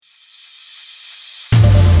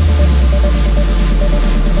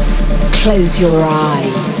Close your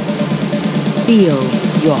eyes. Feel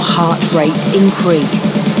your heart rate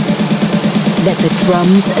increase. Let the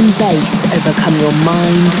drums and bass overcome your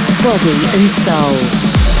mind, body and soul.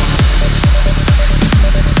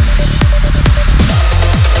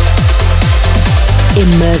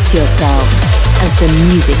 Immerse yourself as the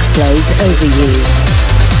music flows over you.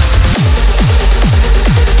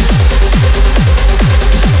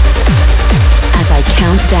 As I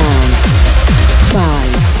count down, 5,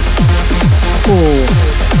 4,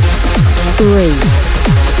 3,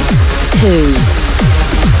 2,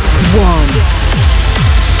 1.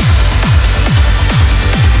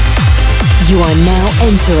 You are now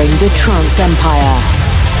entering the Trance Empire.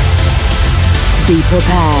 Be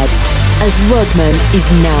prepared, as Rodman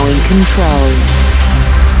is now in control.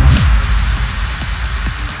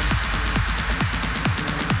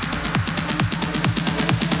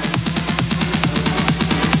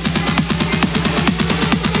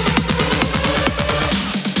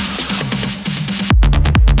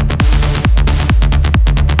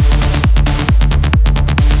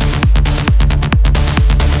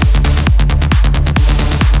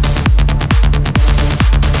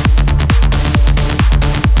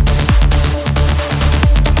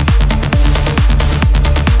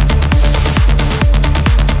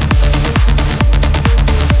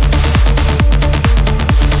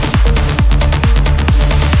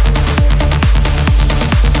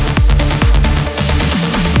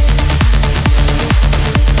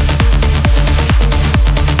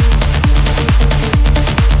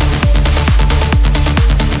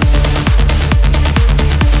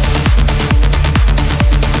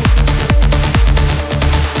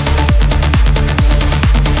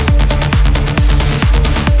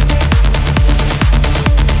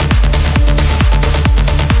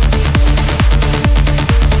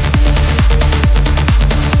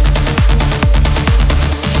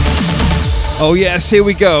 Oh yes, here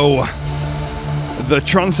we go. The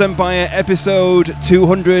Trance Empire episode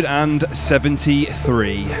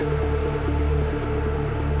 273.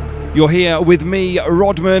 You're here with me,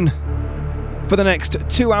 Rodman, for the next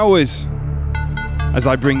 2 hours as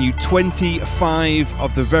I bring you 25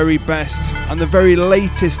 of the very best and the very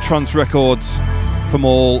latest trance records from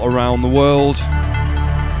all around the world.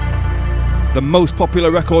 The most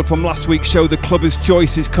popular record from last week's show, The Clubber's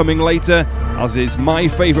Choice, is coming later, as is my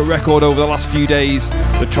favourite record over the last few days,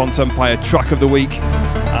 the Trance Empire Track of the Week.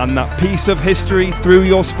 And that piece of history through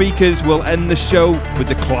your speakers will end the show with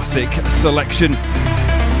the classic selection.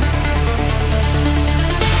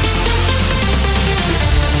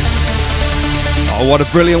 Oh, what a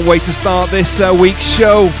brilliant way to start this week's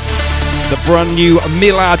show. The brand new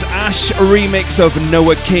Milad Ash remix of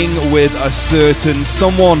Noah King with A Certain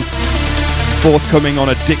Someone, forthcoming on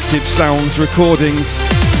Addictive Sounds Recordings.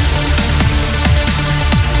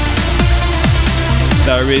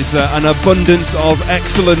 There is an abundance of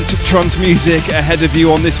excellent trance music ahead of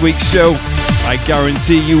you on this week's show. I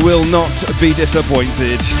guarantee you will not be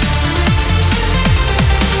disappointed.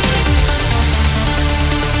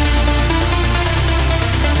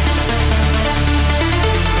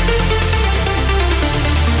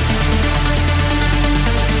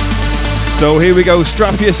 So here we go,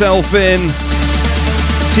 strap yourself in.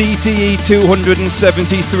 TTE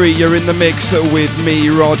 273, you're in the mix with me,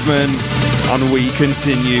 Rodman, and we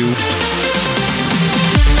continue.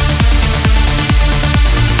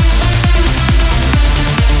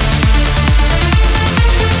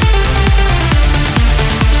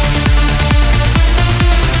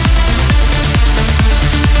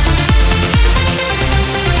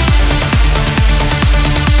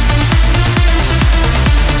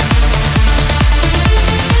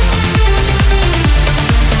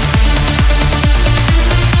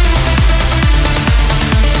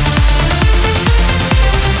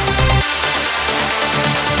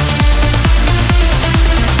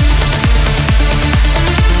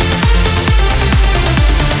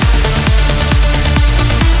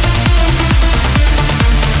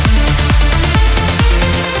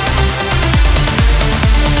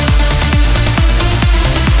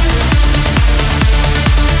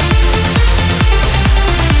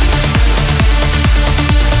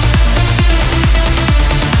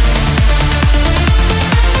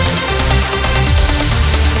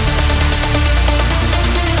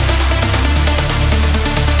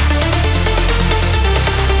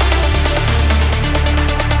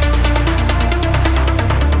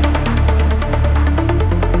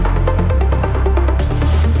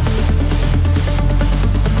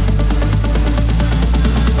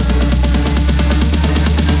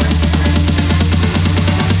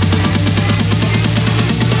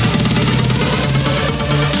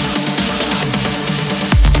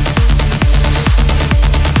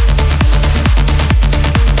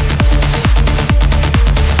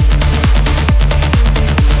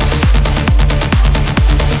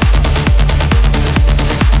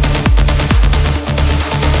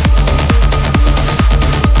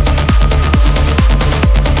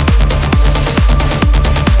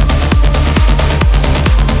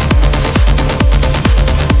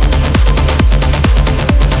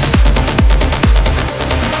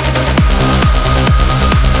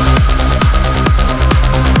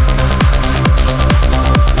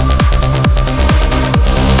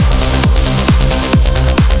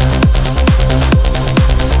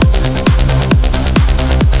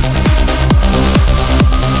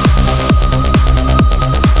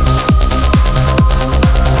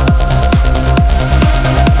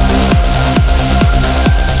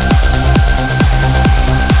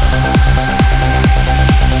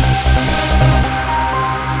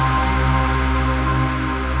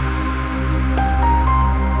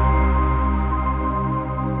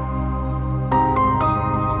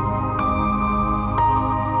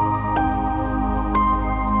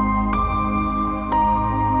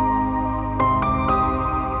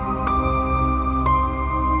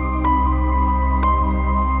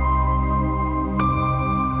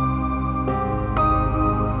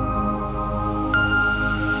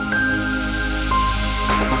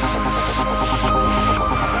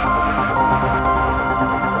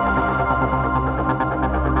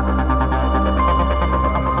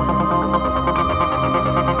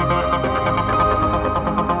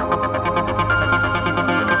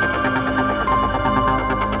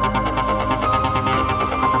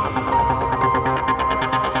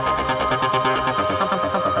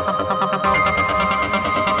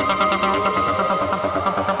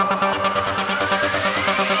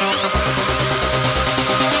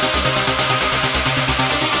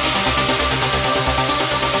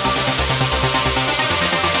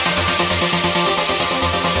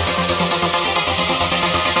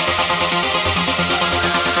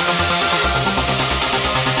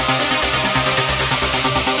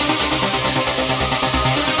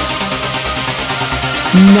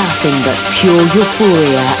 Nothing but pure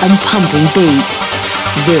euphoria and pumping beats.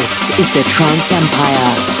 This is the Trance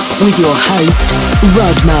Empire with your host,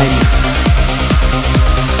 Rodman.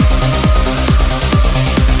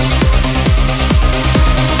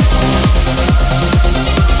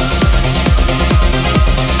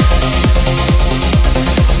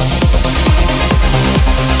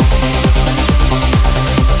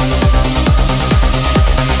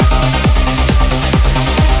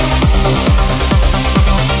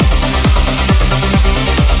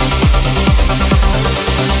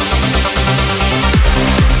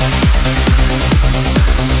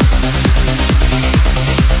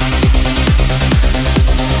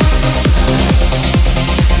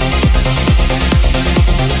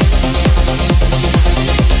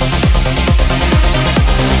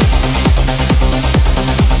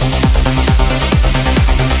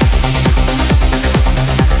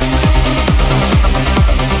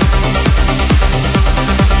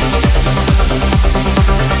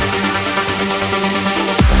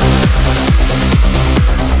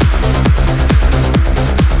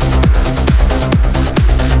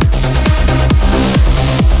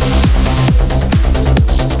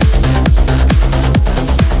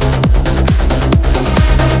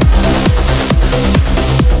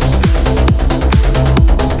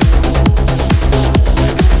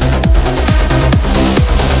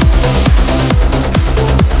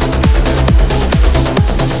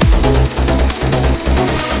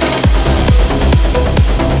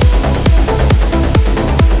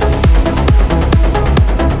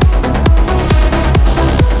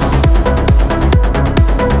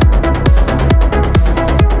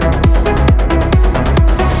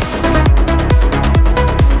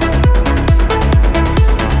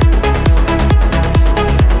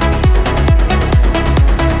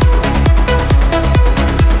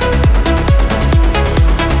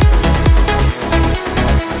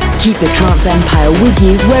 Keep the Trance Empire with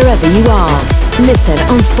you wherever you are. Listen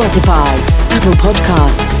on Spotify, Apple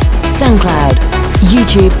Podcasts, SoundCloud,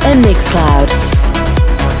 YouTube and Mixcloud.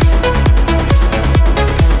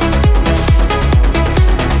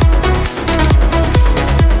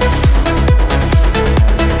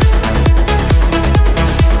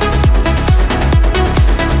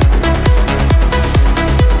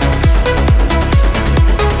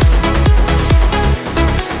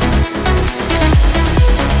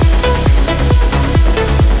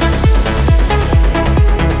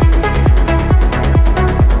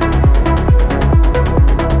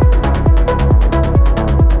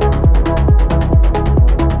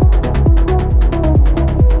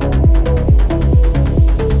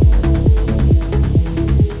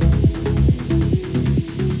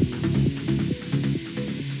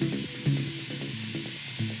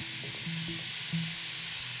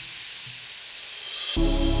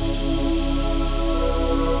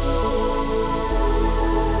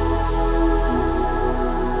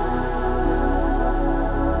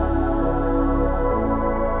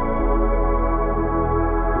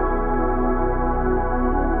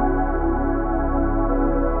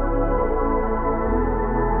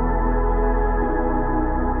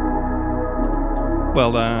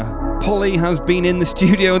 Well, Polly has been in the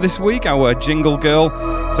studio this week, our jingle girl,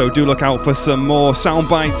 so do look out for some more sound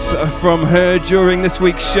bites from her during this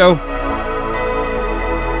week's show.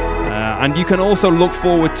 And you can also look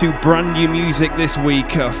forward to brand new music this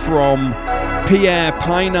week from Pierre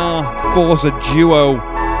Pienaar, Forza Duo,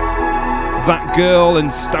 That Girl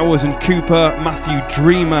and Stowers and Cooper, Matthew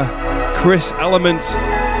Dreamer, Chris Element,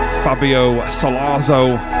 Fabio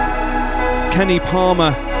Salazzo, Kenny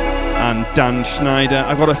Palmer and Dan Schneider.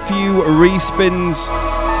 I've got a few respins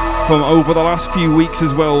from over the last few weeks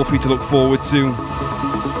as well for you to look forward to.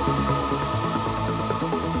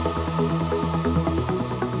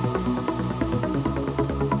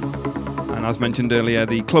 And as mentioned earlier,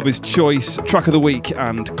 the Clubber's Choice, Track of the Week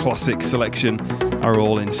and Classic Selection are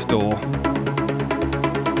all in store.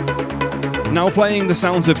 Now playing the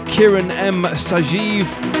sounds of Kiran M. Sajeev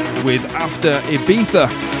with After Ibiza,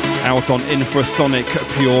 out on Infrasonic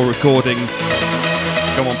Pure Recordings.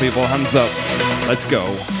 Come on people, hands up, let's go.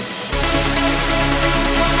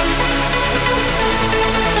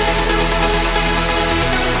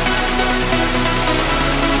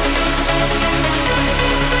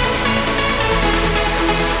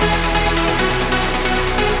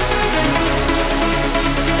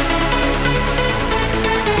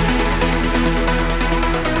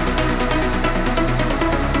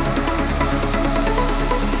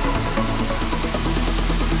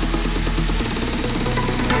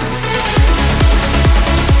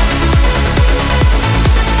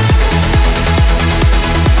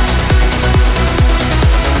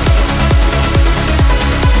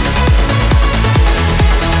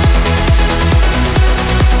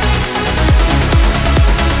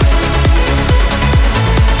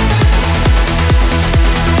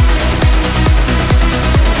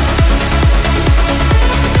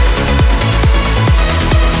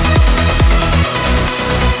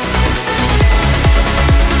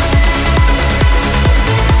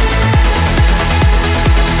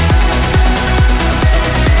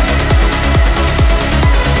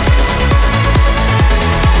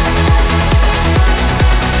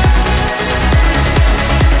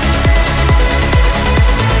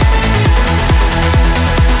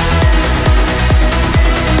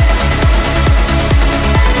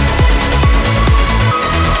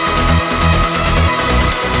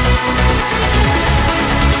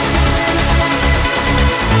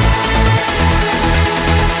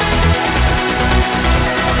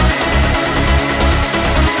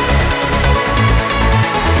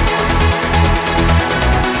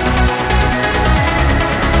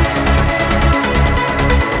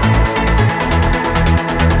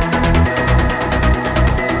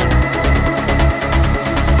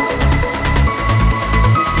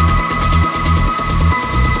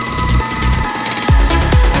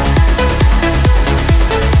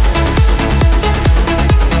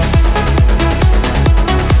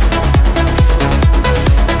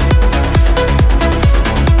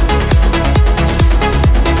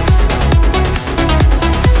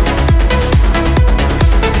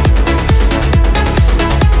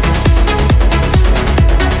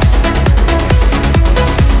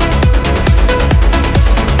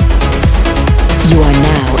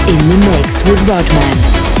 In the mix with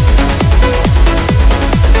Rodman.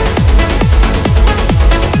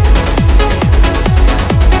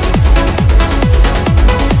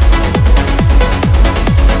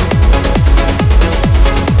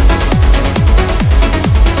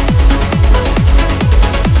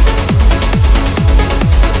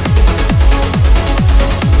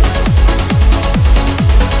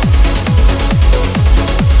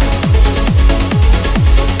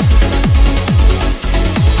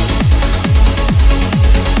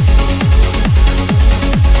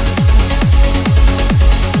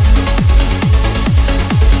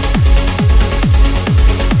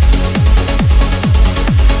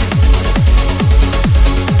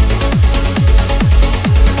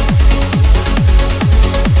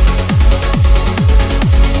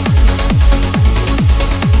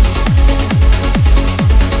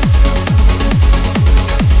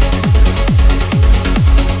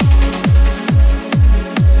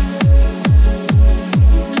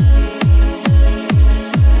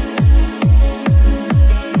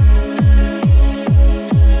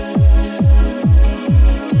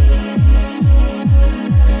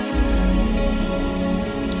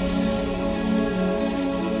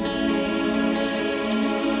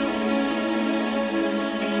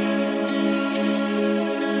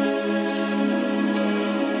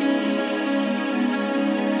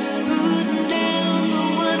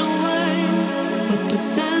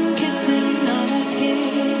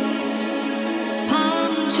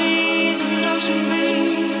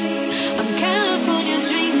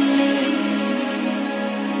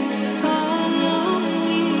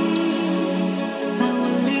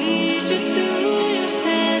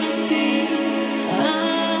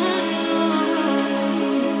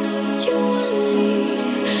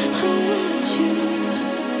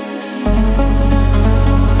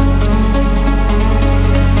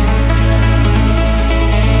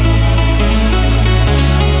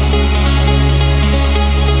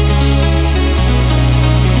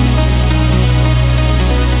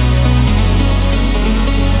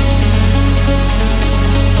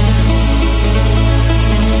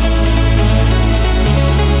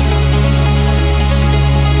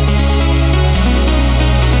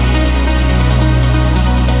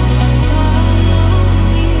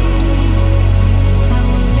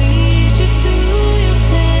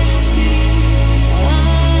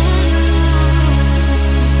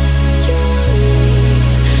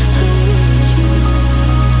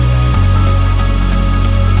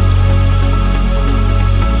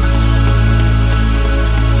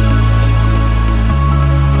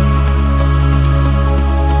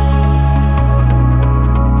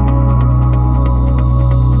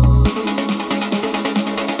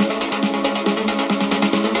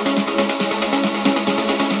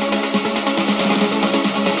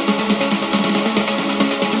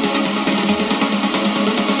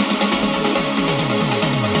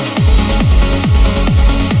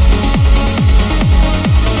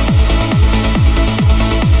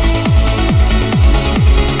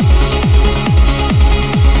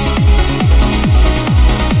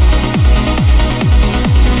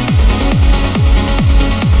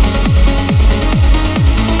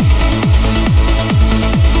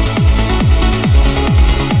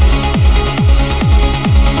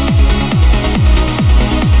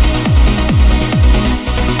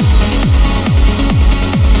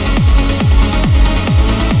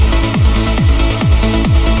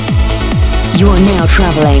 You are now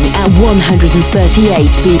traveling at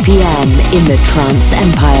 138 BPM in the Trance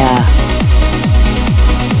Empire.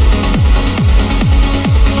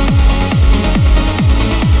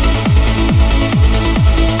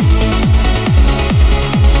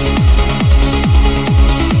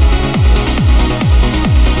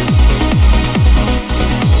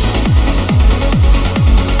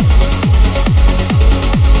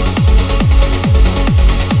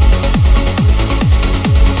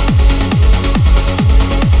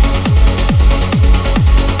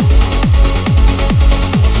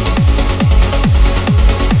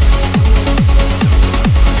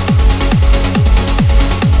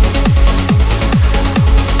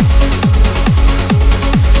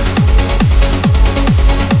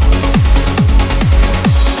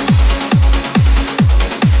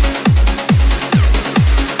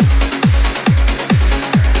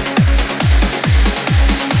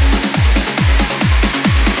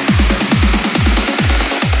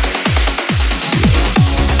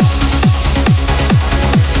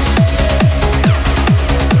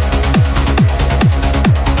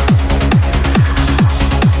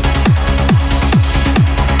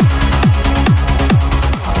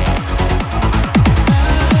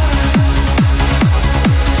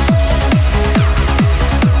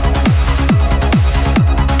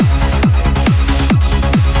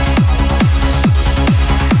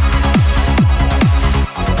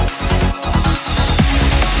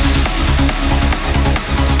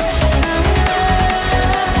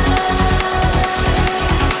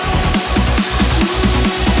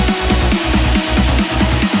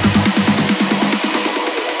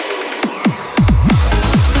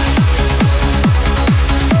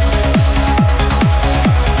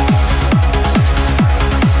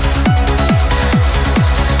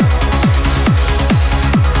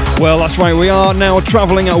 Well, that's right, we are now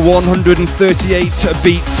travelling at 138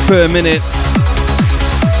 beats per minute.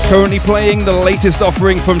 Currently playing the latest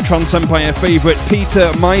offering from Trance Empire favourite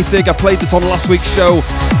Peter Mythig. I played this on last week's show.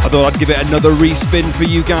 I thought I'd give it another respin for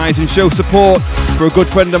you guys and show support for a good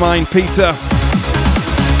friend of mine, Peter.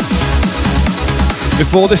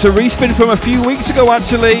 Before this, a respin from a few weeks ago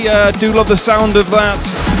actually. Do love the sound of that.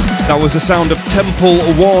 That was the sound of Temple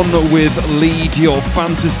 1 with Lead Your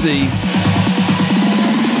Fantasy.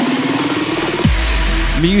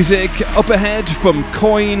 Music up ahead from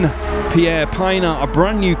Coin, Pierre Pina, a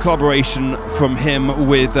brand new collaboration from him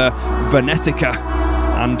with Venetica,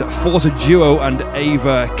 and Forza Duo and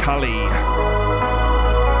Ava Kali.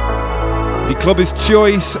 The club's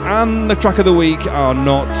choice and the track of the week are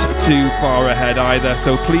not too far ahead either,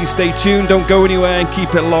 so please stay tuned, don't go anywhere, and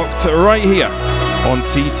keep it locked right here on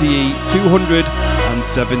TTE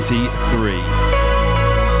 273.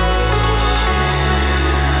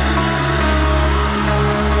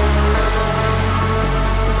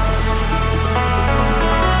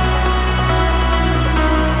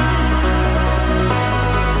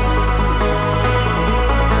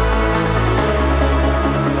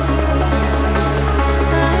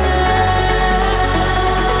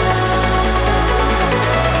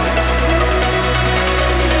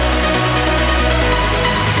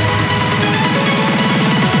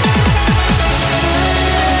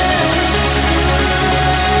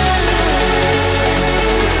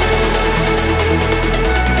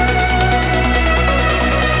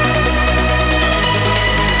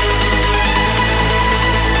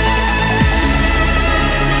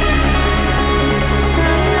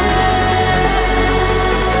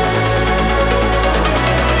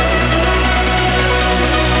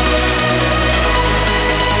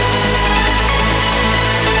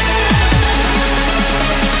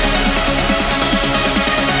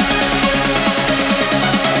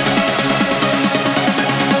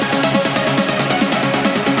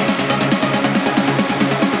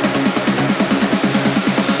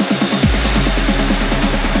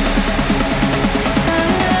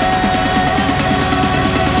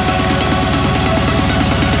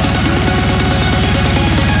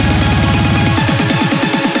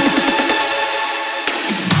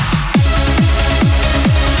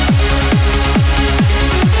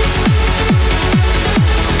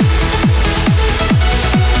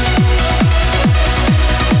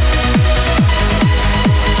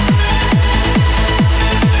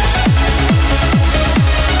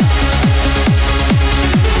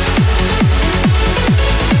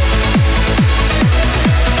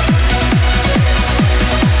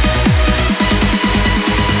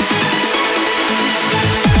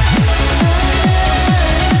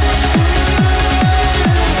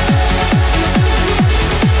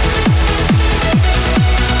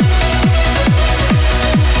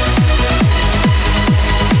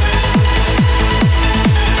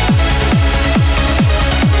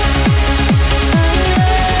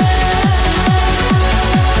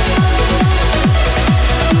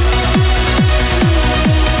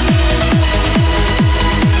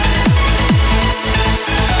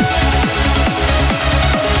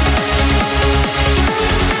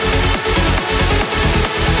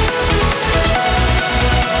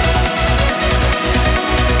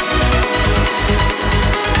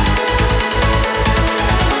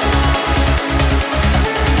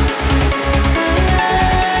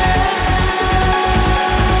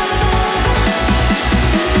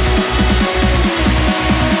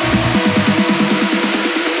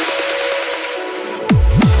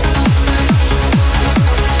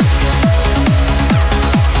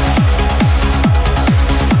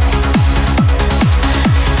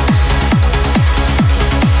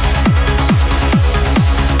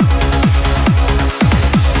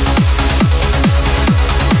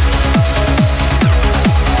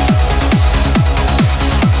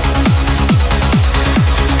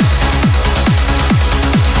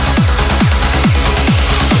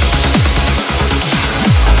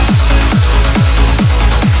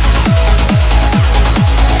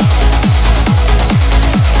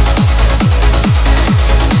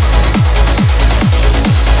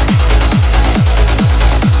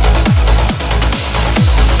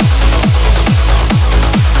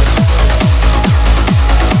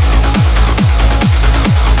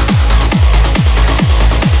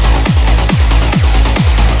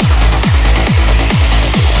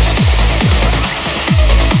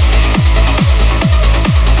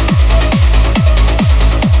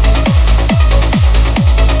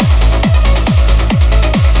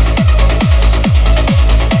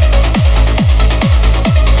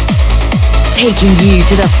 taking you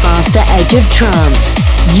to the faster edge of trance.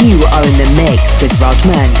 You are in the mix with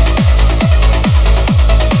Rodman.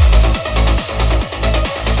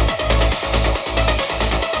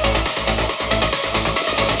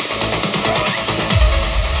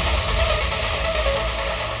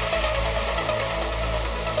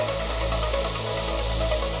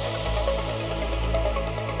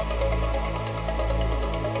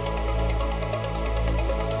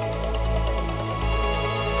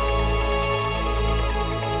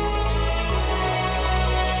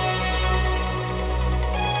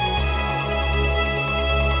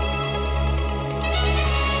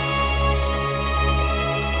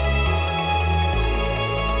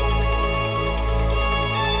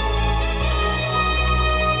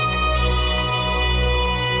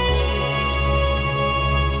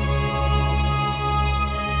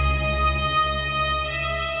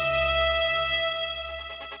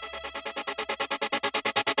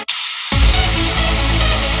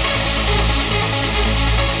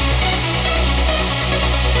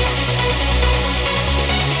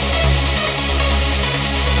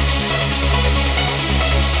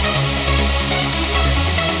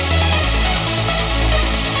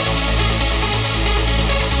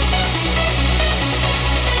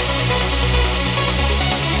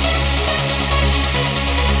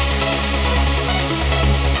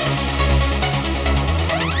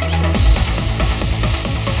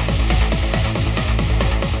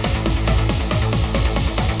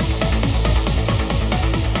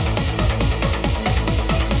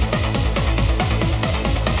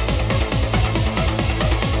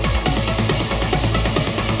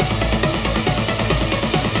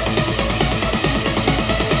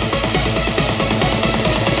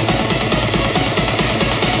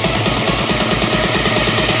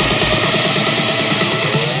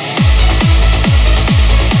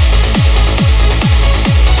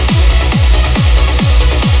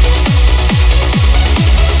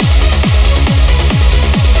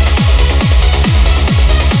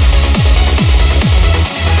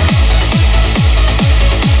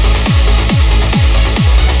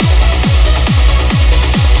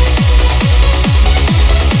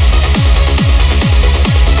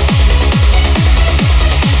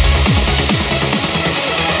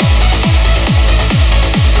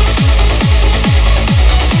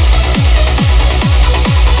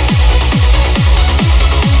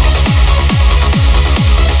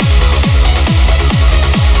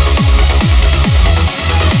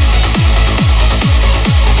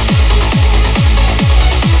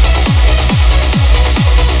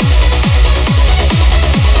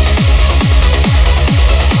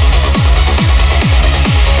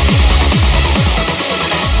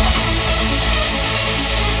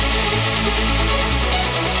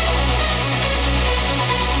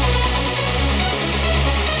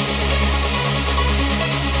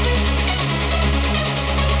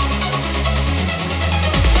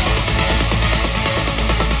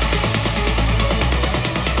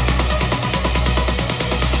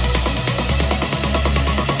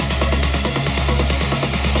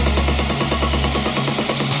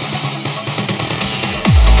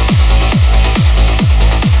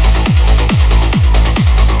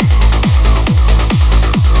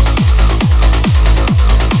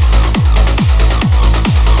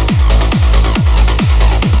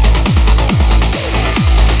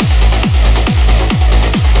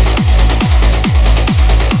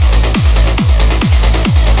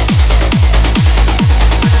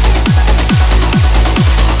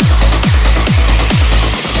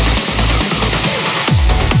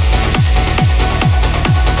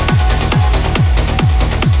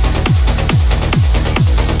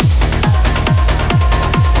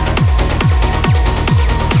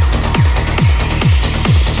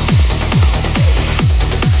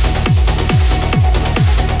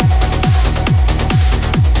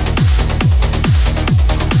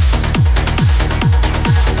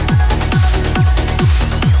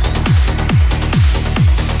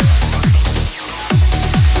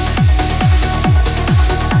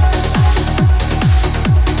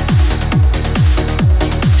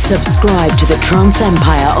 Subscribe to the Trance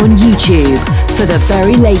Empire on YouTube for the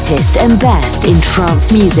very latest and best in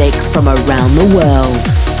trance music from around the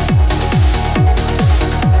world.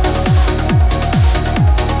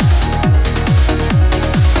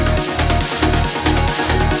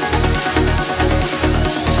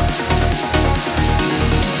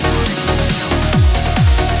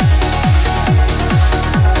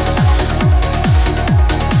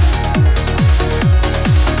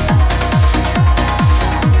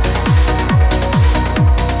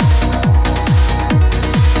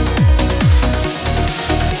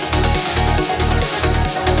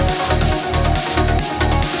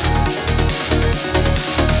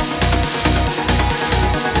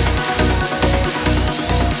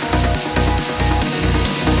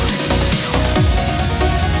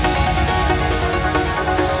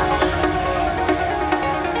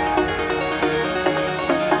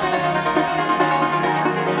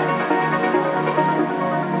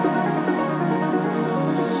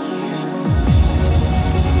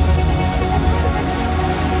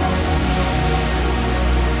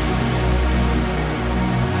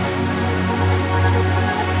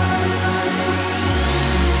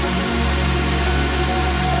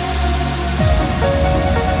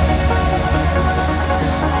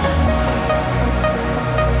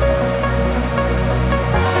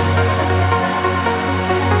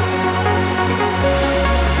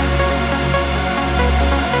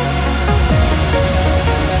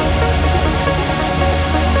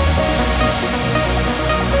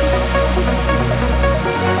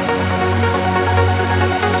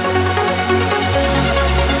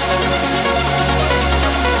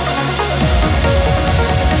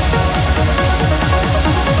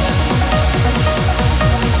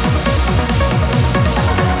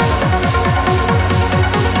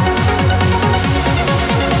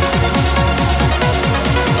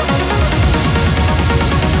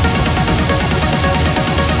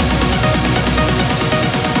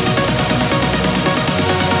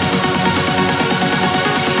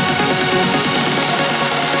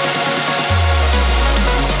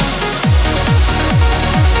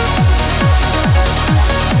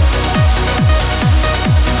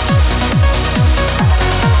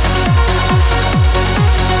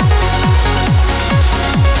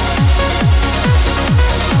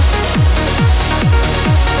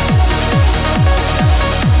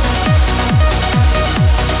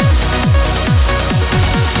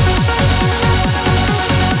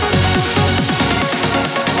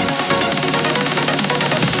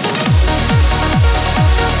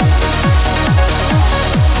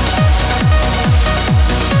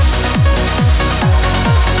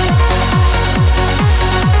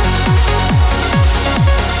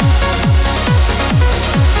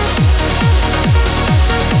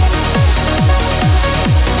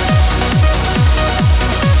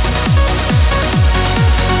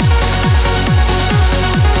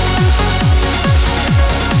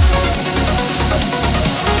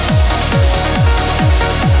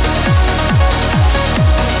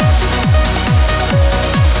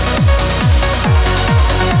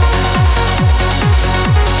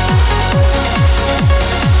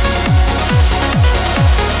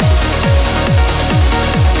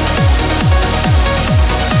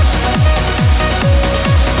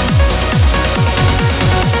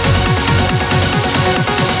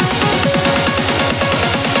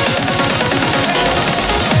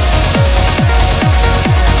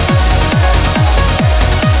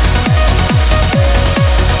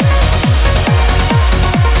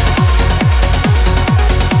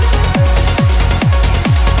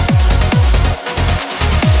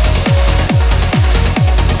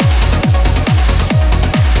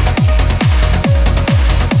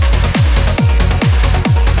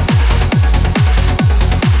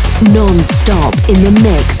 non-stop in the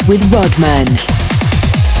mix with Rodman.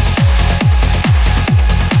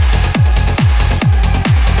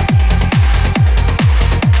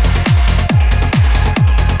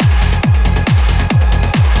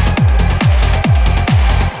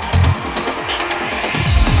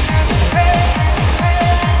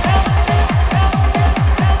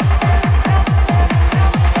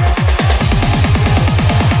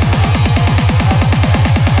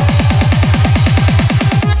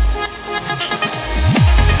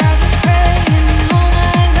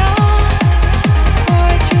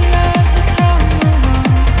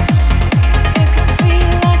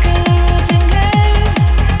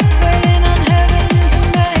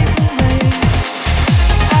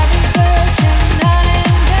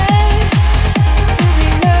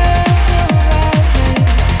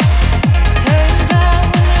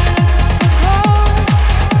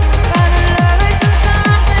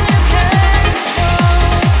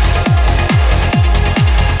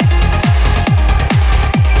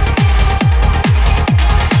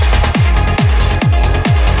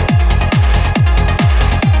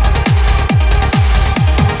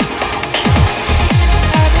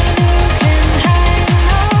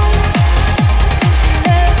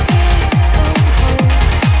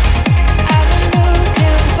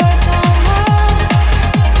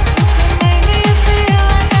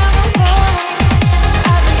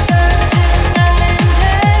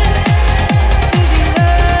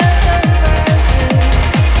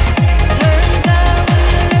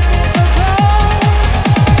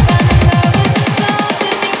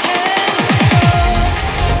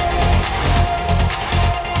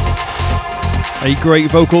 A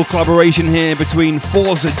great vocal collaboration here between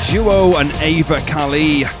Forza Duo and Ava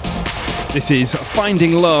Kali. This is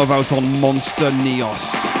Finding Love out on Monster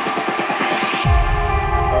Neos.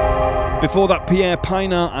 Before that, Pierre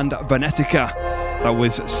Piner and Venetica. That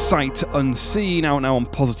was Sight Unseen, out now on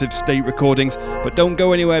Positive State Recordings. But don't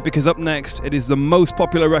go anywhere, because up next, it is the most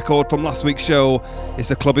popular record from last week's show. It's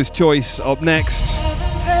a Clubber's Choice up next.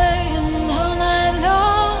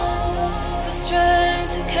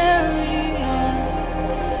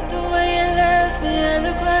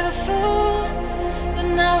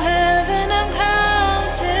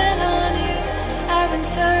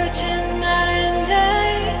 Searching night and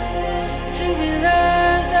day to be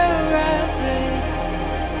loved the right way.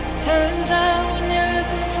 Turns out when you're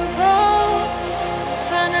looking for gold,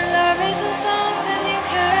 finding love isn't something you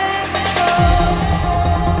can't control.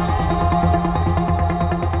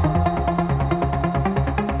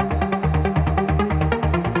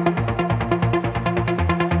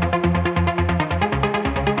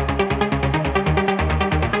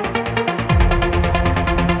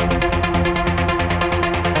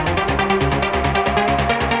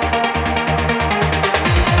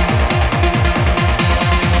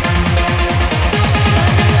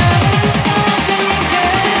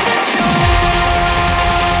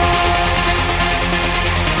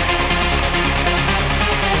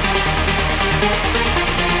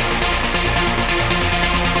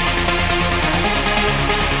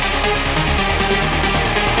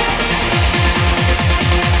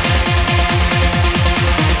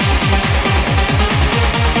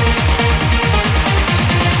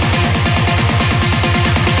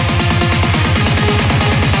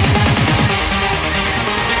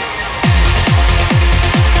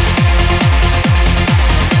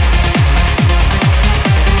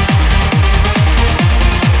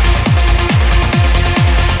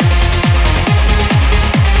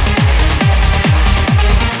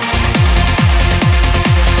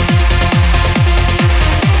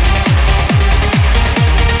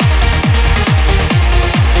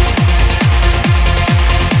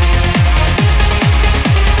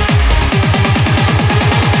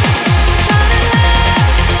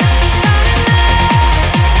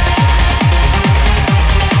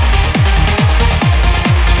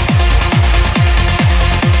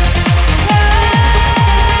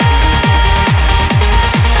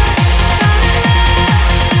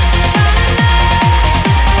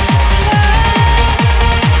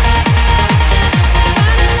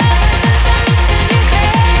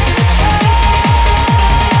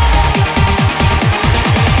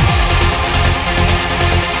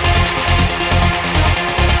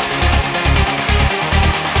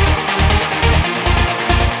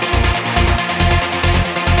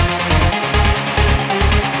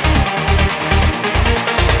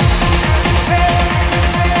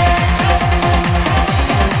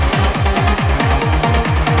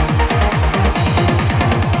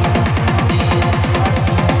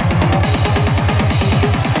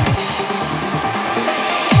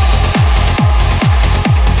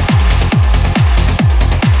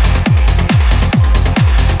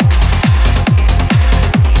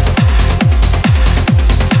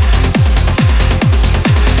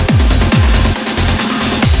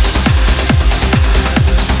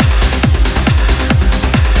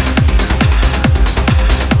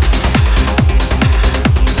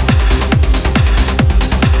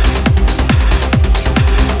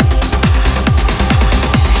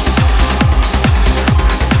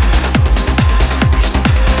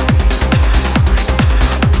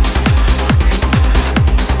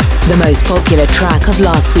 The most popular track of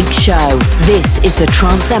last week's show. This is the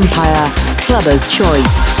Trance Empire Clubber's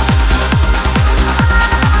Choice.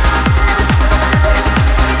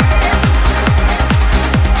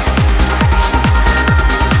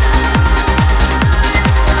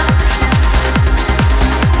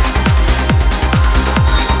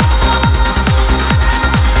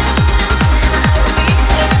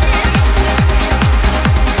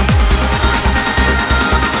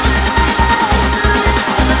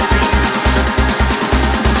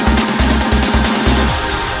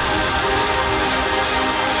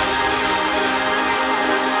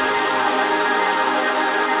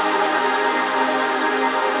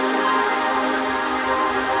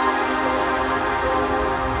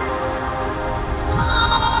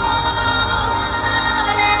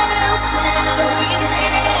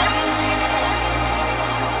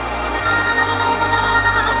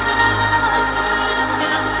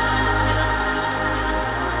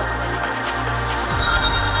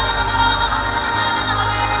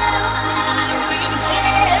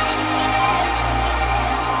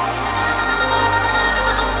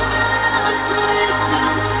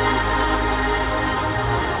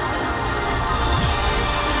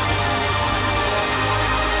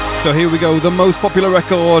 So here we go, the most popular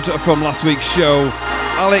record from last week's show.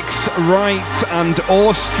 Alex Wright and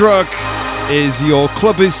Awestruck is your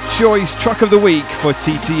Clubber's Choice track of the week for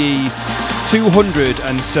TTE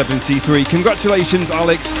 273. Congratulations,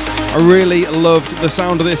 Alex. I really loved the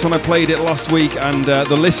sound of this when I played it last week, and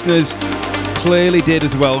the listeners clearly did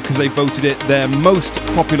as well, because they voted it their most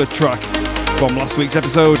popular track from last week's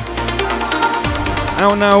episode.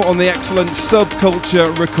 Out now on the excellent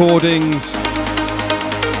Subculture Recordings,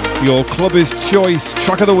 your Clubber's Choice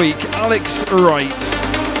track of the week, Alex Wright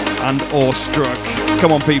and Awestruck.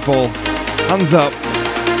 Come on, people, hands up.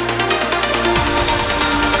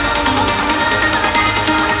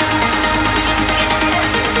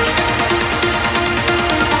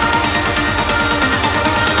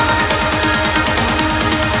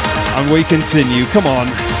 And we continue, come on.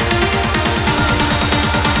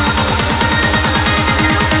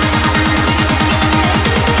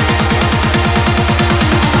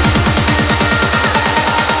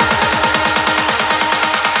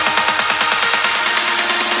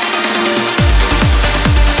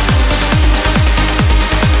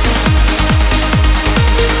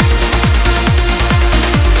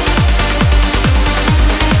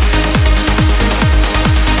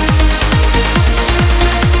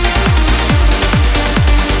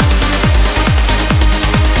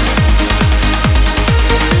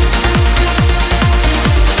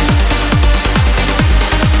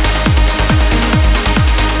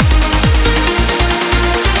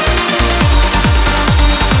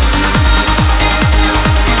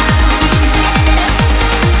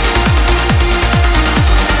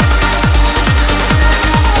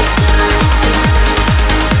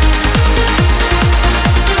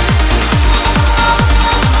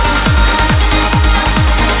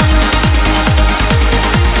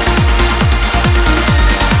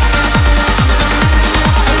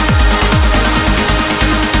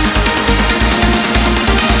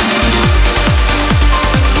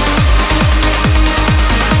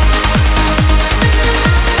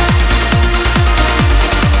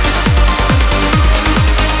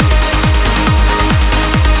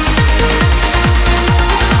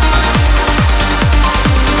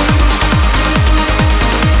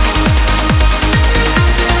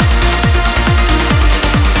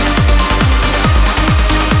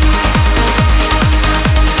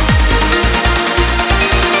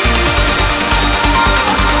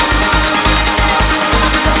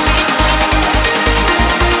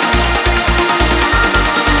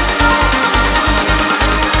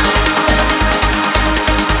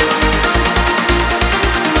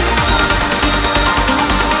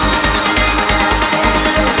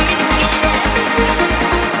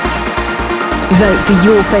 Vote for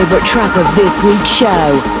your favourite track of this week's show.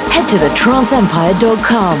 Head to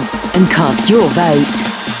thetranceempire.com and cast your vote.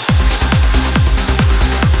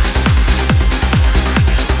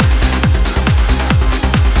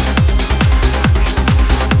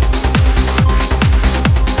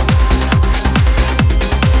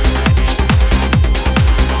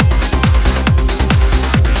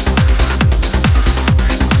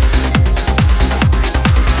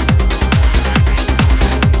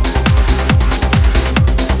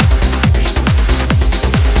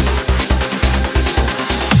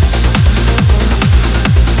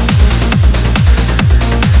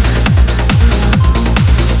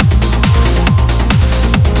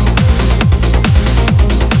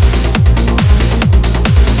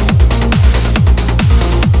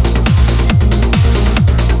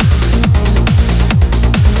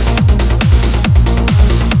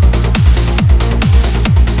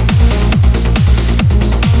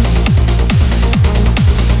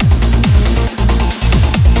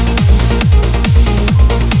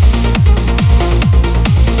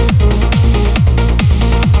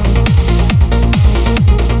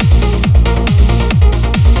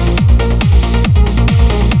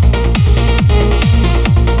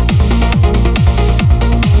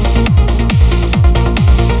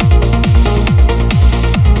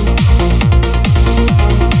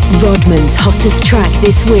 Rodman's hottest track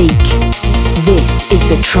this week. This is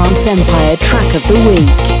the Trance Empire track of the week.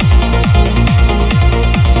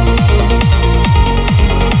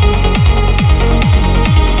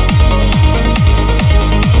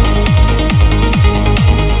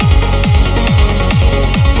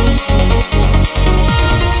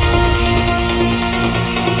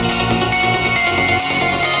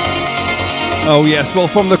 Oh yes, well,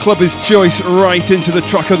 from the clubber's choice right into the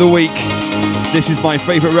track of the week. This is my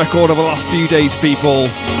favourite record of the last few days, people.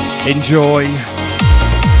 Enjoy.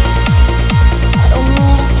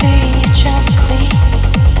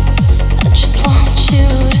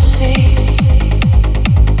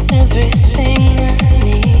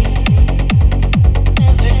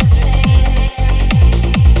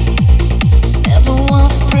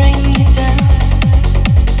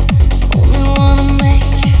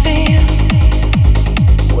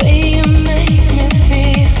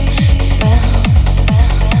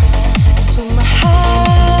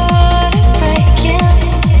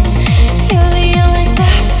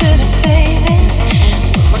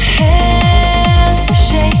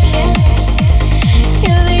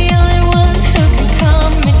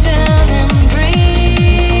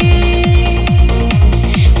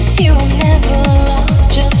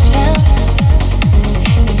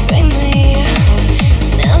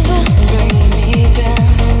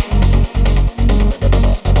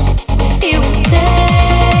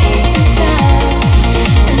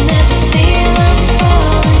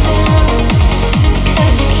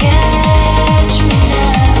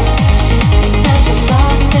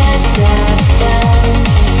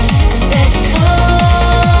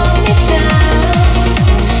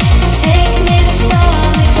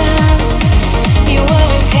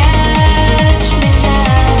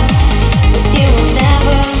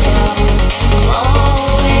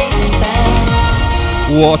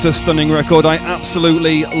 What a stunning record. I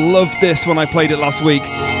absolutely loved this when I played it last week.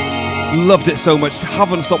 Loved it so much.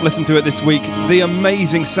 Haven't stopped listening to it this week. The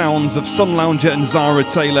amazing sounds of Sun Lounger and Zara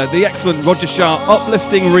Taylor. The excellent Roger Shah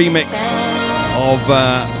uplifting remix of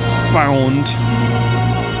Found.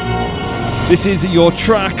 This is your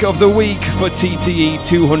track of the week for TTE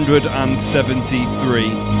 273.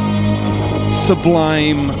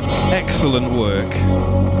 Sublime, excellent work.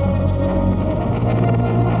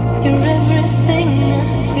 You're everything I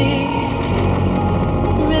feel.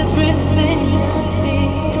 You're everything I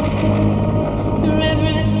feel. You're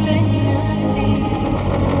everything I feel.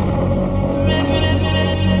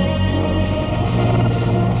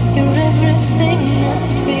 You're everything I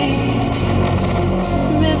feel.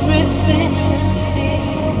 You're everything I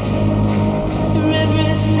feel. You're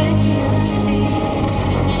everything I feel.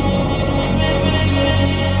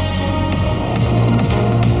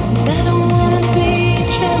 I don't wanna be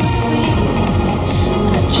drama queen.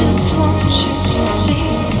 I just want you to see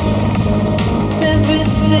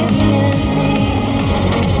everything I need.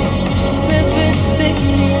 Everything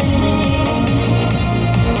I need.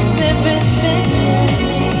 Everything I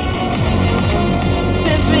need.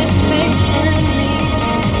 Everything I need.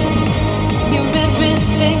 You're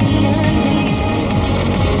everything I need.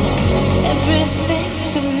 Everything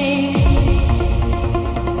to me.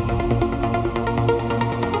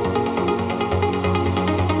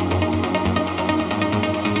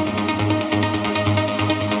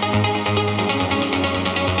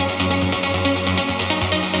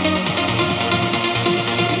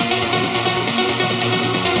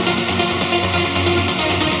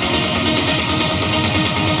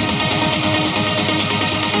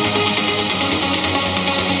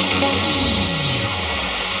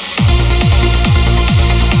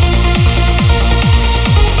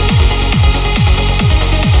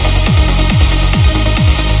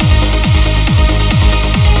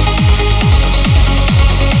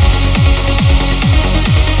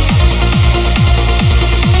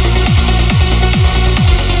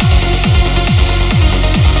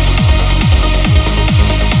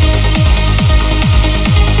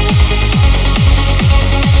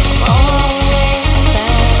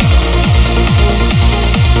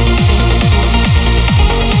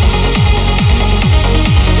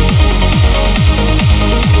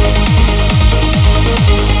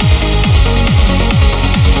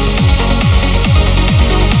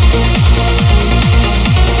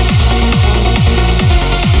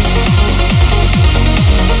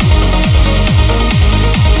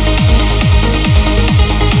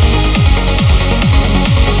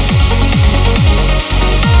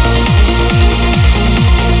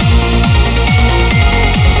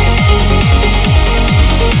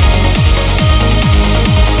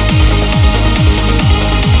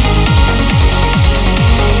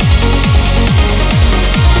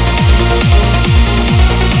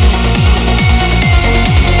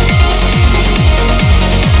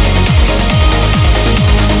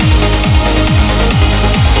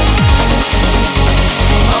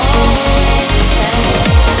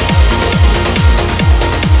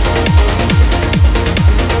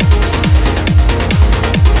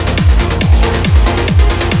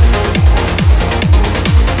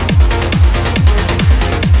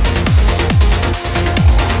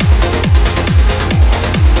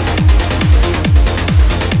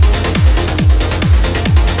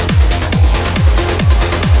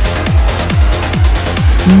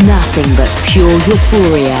 Nothing but pure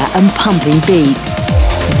euphoria and pumping beats.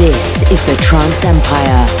 This is the Trance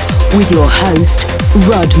Empire with your host,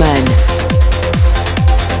 Rodman.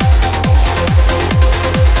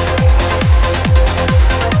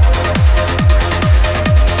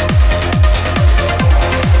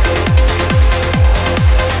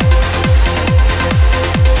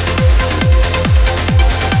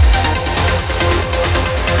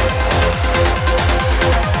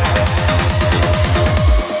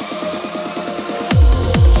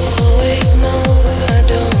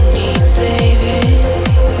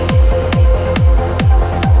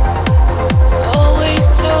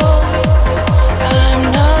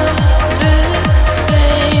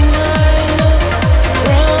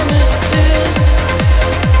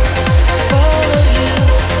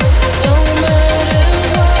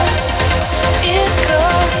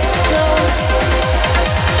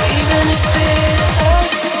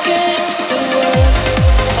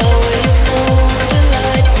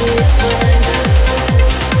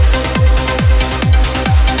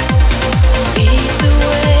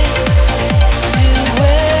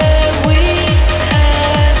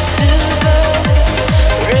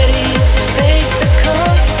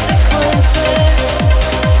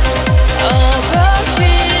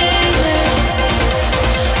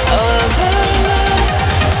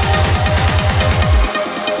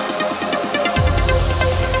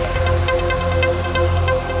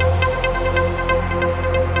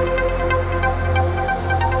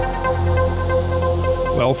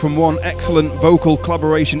 From one excellent vocal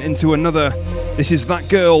collaboration into another, this is That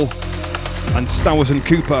Girl and Stowers and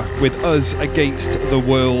Cooper with Us Against the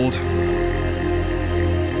World.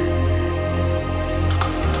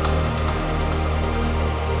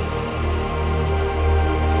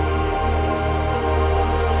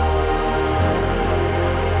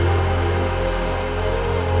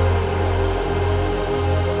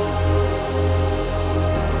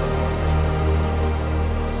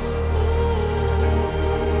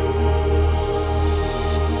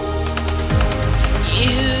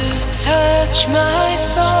 Touch my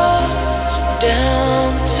soul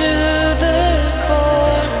down to the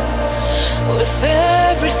core with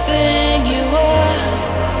everything you are.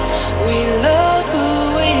 We love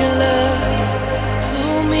who we love.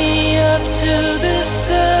 Pull me up to the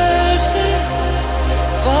surface,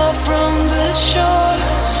 far from the shore.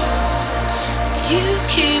 You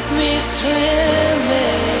keep me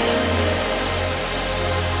swimming.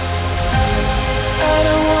 I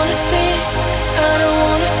don't wanna think, I don't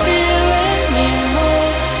wanna feel anymore.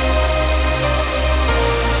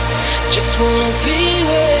 Just wanna be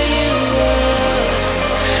where you are.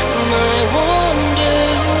 My wonder,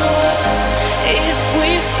 if we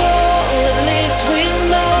fall, at least we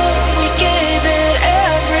know we gave it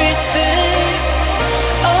everything.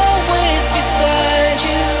 Always beside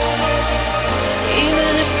you,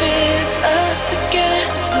 even if it's us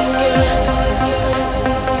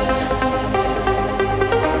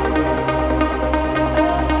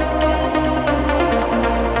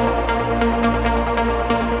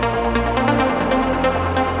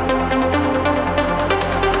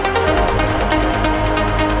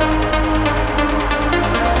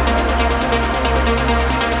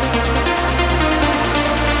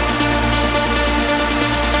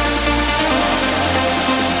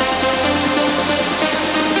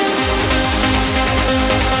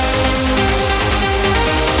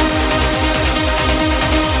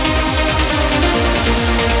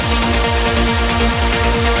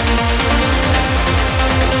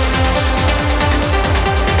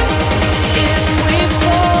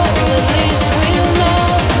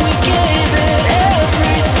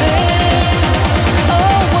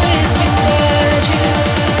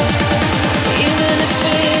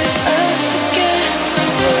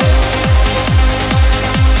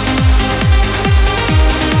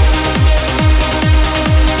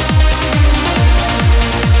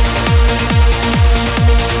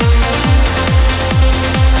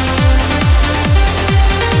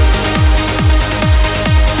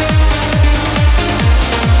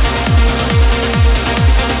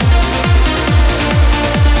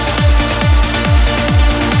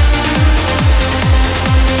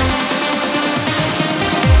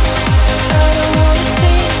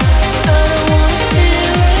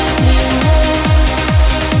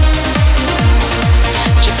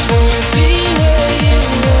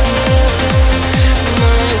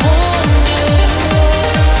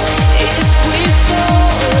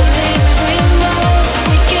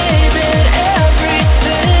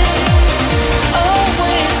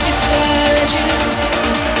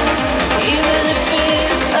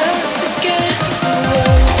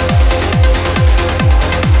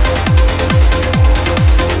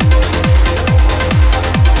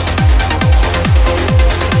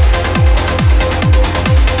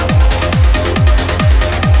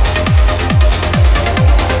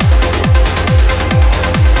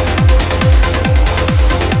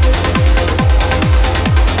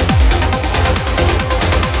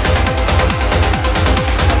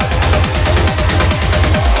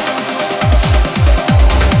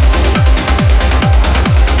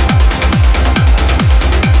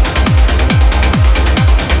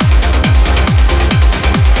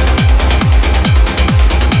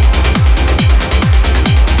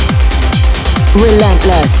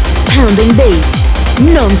Relentless, pounding beats,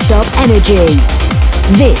 non-stop energy.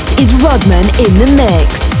 This is Rodman in the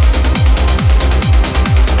mix.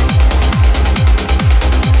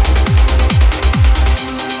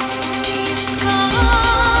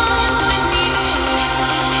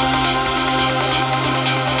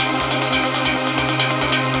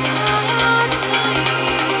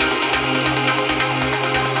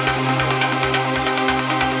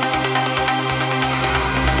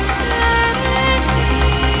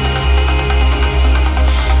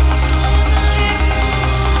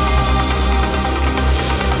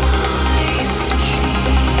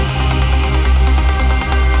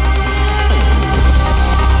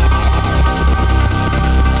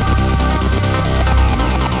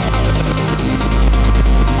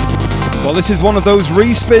 Well, this is one of those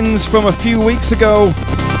respins from a few weeks ago.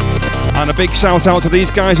 And a big shout out to these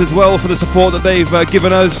guys as well for the support that they've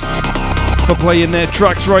given us for playing their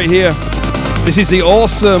tracks right here. This is the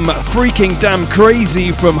awesome Freaking Damn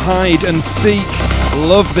Crazy from Hide and Seek.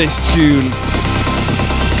 Love this tune.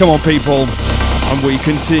 Come on, people. And we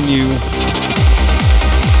continue.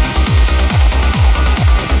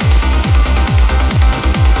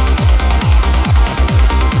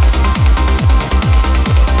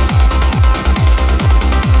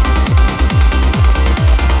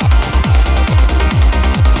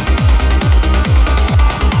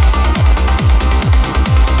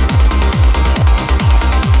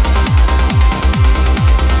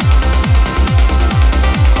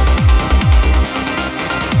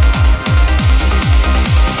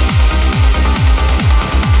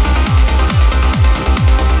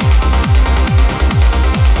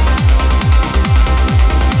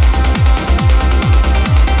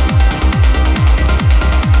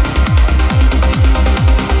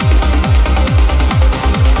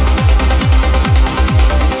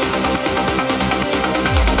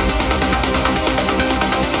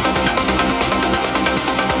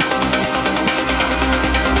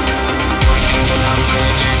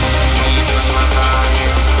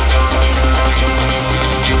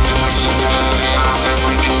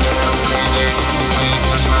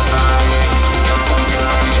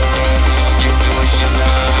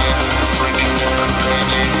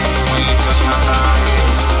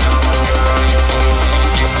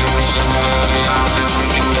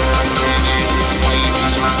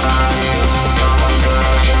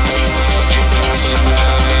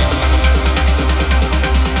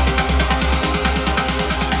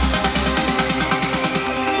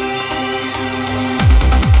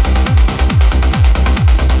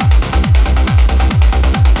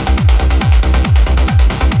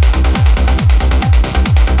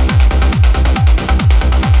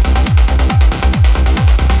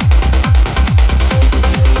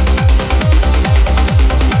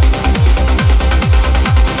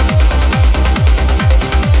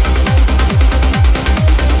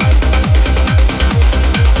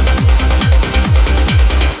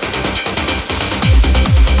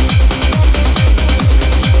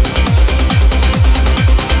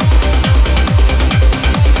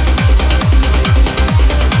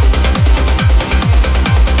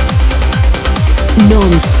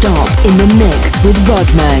 Non-stop in the mix with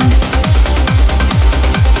Rodman.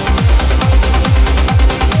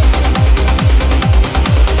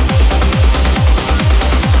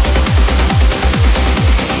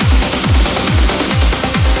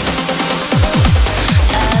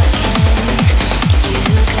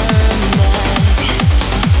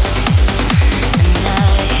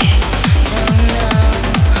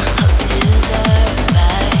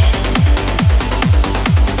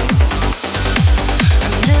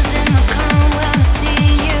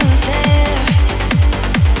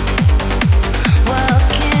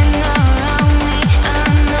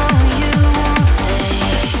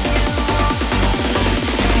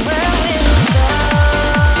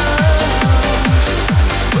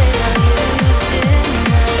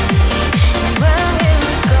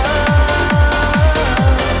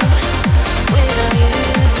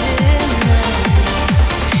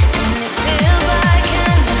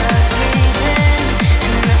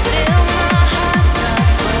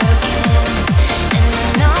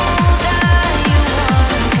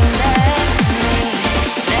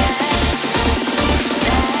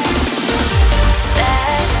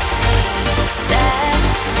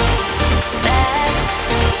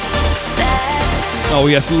 Oh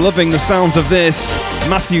yes, loving the sounds of this.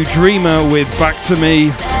 Matthew Dreamer with Back to Me.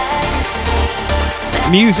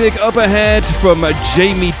 Music up ahead from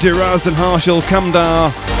Jamie Diraz and Harshal Kamdar.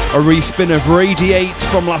 A respin of Radiate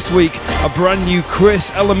from last week. A brand new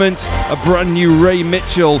Chris Element. A brand new Ray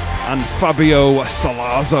Mitchell and Fabio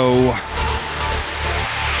Salazzo.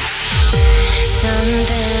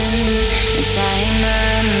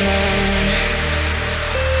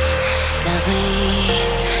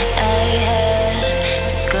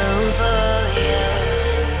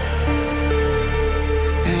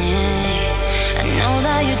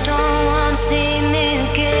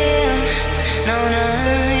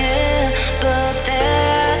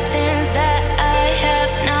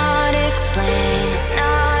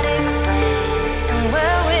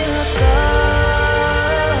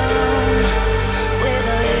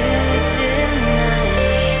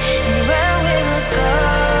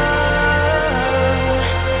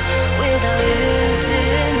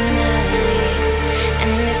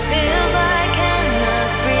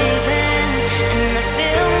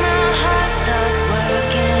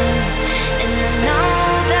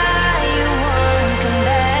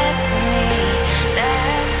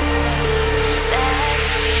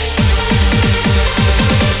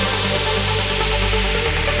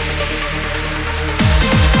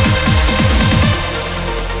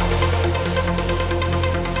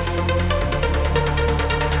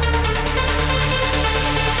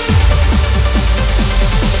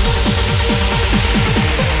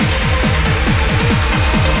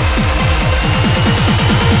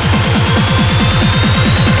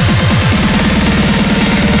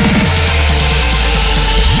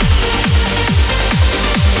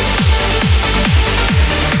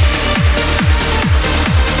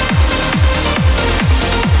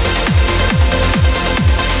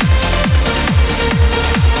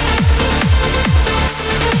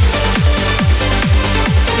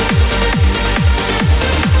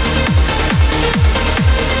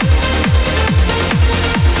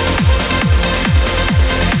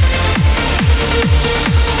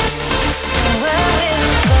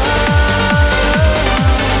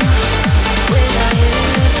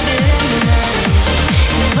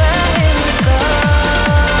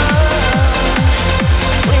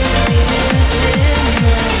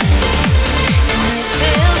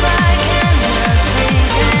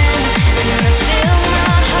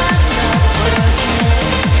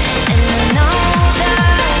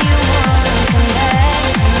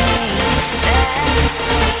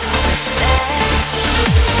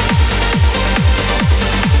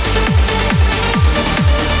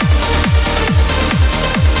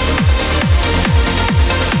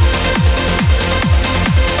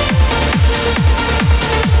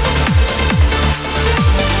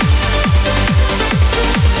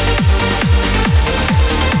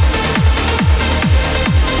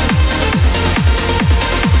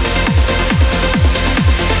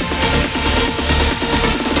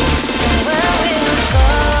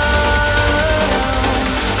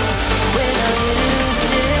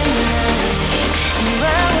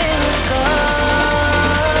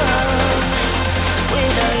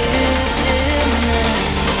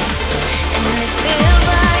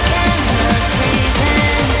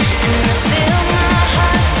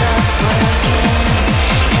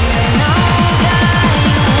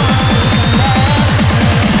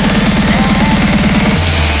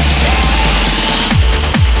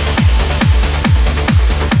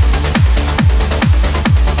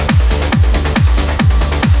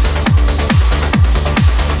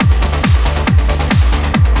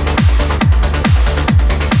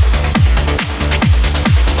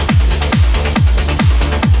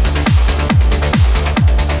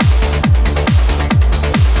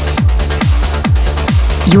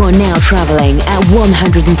 You are now traveling at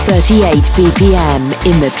 138 BPM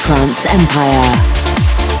in the Trance Empire.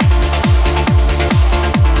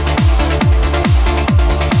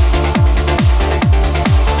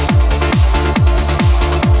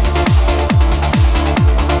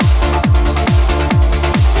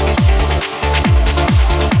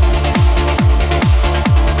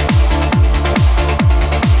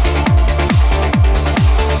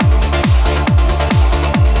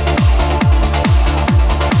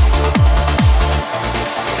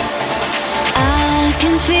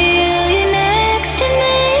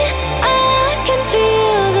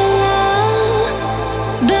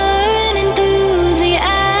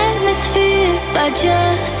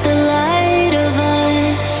 Just the light of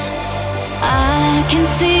us, I can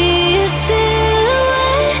see your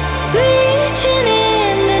silhouette reaching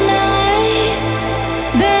in the night.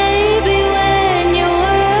 Baby, when your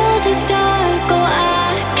world is dark, oh,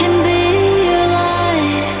 I can be your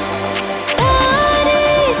light.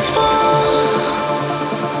 Bodies fall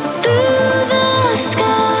through the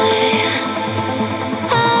sky.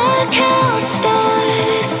 I count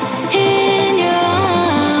stars in your eyes.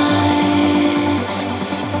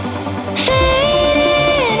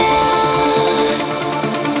 Fading out,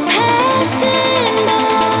 passing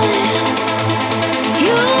by.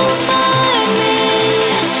 You'll find me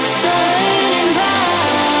burning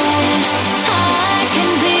bright. I can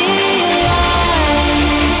be your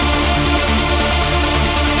light.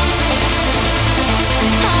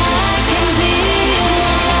 I can be your light. I can be your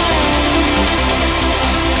light.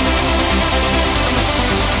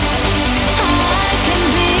 I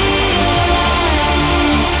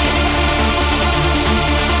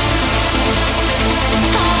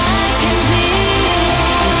can be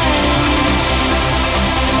your light.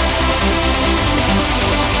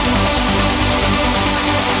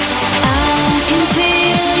 I can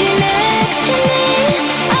feel you next to me.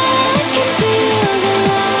 I can feel the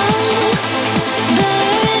love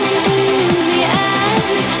burning through the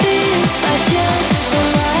atmosphere by just the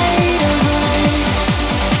light of us.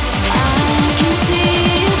 I can see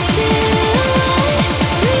your silhouette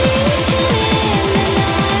reaching in the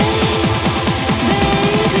night.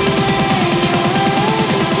 Baby, when your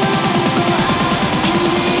world is dark, oh, I can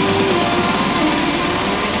be your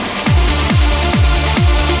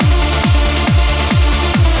light.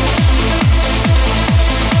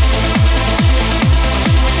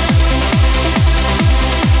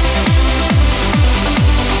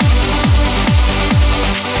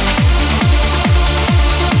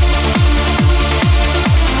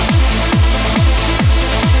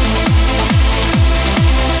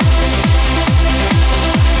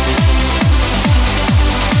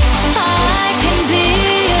 I can be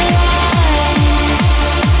your light.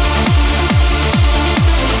 I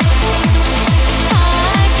can be your light.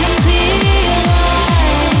 I can be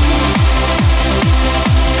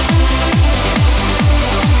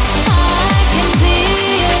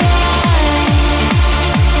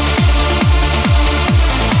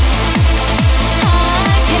your light. I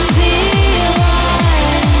can be your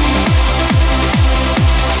light.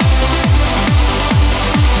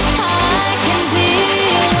 I can be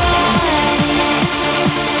your light.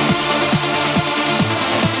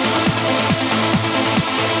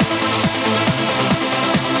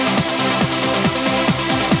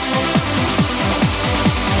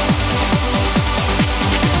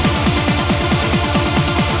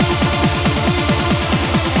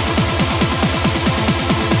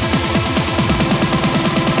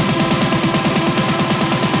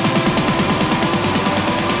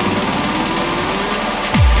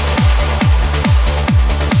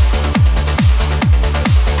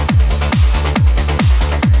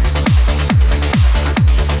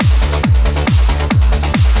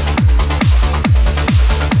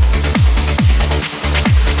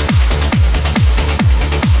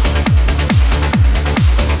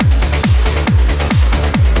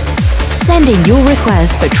 Send in your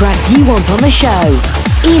requests for tracks you want on the show.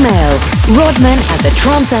 Email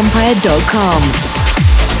rodman@thetranceempire.com.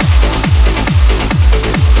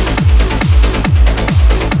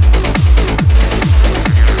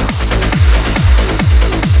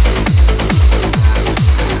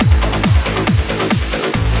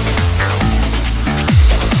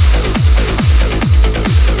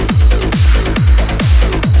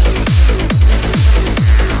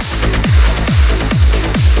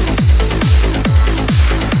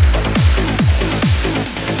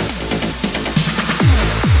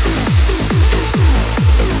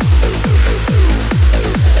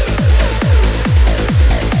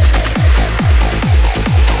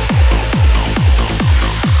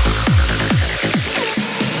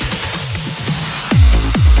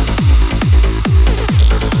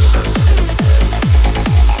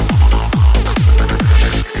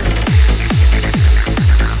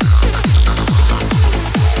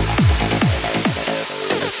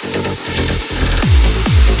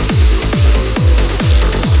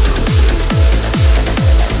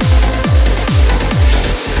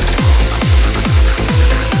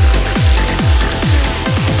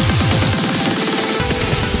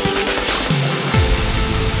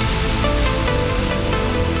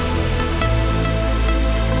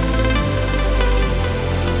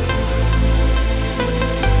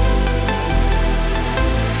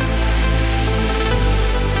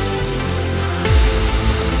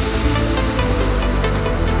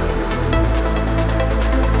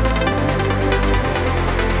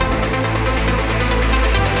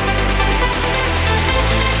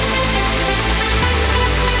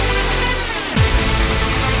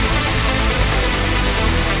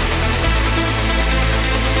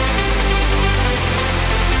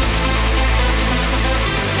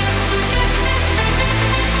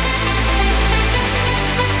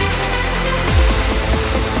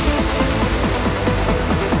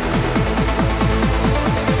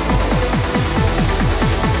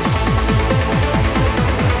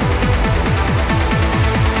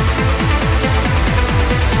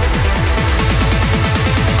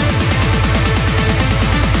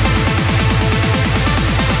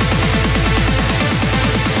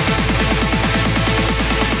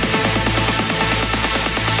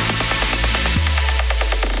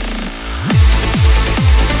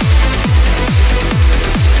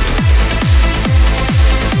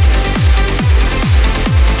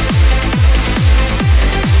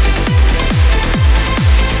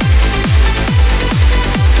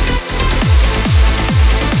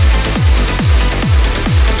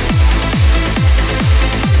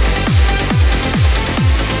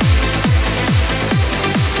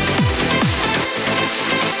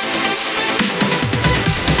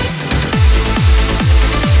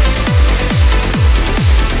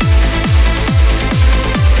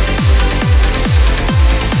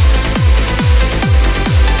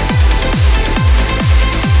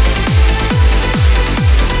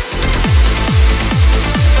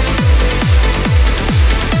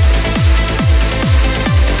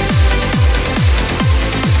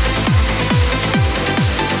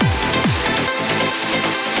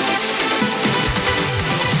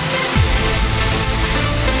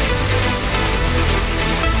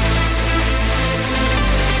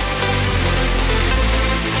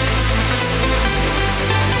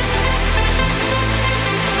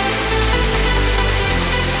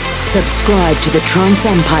 Subscribe to the Trance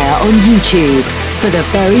Empire on YouTube for the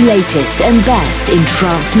very latest and best in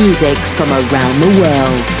trance music from around the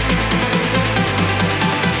world.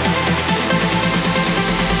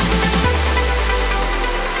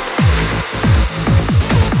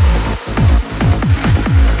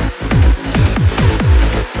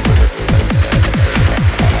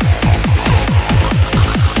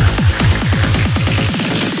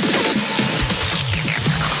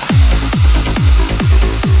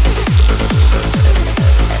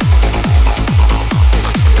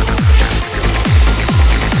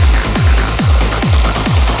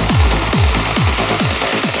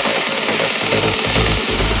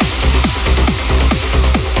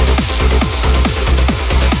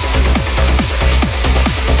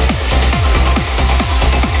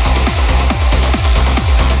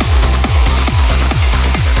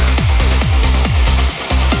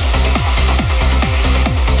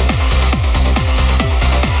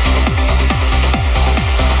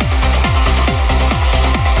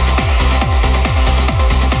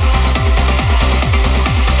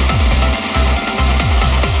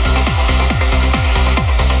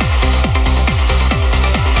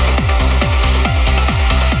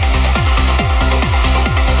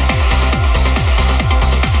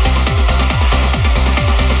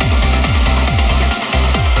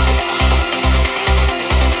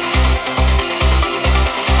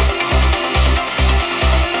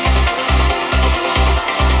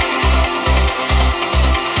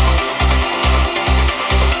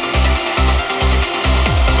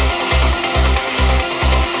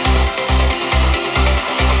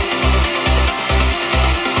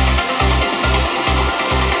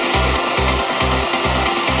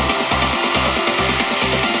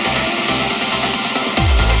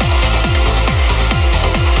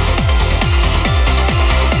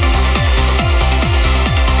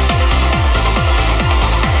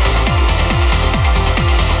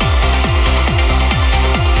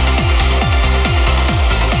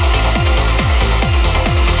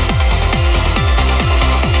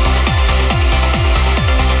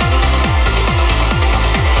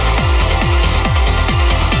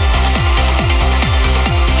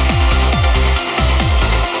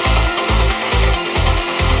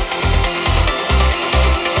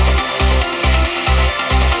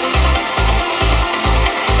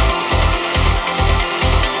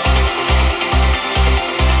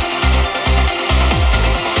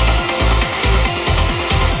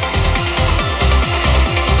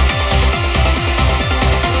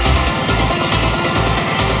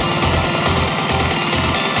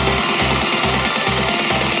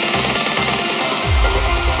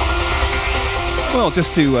 Well,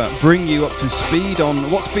 just to bring you up to speed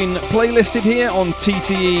on what's been playlisted here on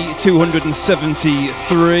TTE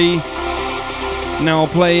 273. Now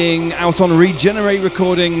playing out on Regenerate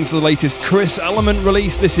Recordings, the latest Chris Element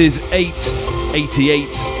release. This is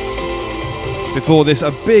 888. Before this,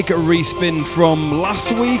 a big respin from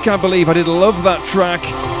last week. I believe I did love that track.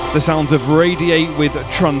 The sounds of Radiate with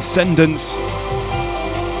Transcendence.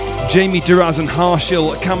 Jamie Duraz and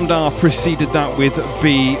Harshil Kamdar preceded that with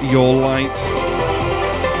Be Your Light.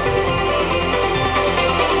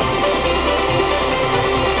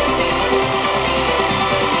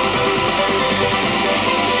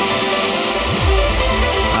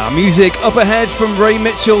 Music up ahead from Ray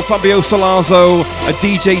Mitchell, Fabio Salazzo, a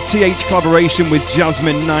DJ TH collaboration with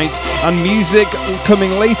Jasmine Knight, and music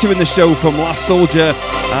coming later in the show from Last Soldier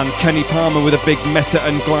and Kenny Palmer with a big Meta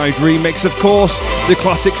and Glide remix. Of course, the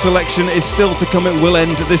classic selection is still to come. It will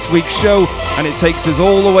end this week's show, and it takes us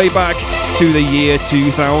all the way back to the year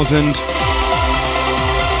 2000.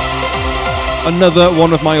 Another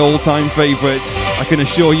one of my all-time favourites, I can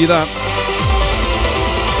assure you that.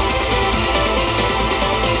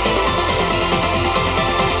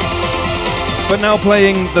 But now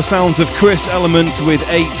playing the sounds of Chris Element with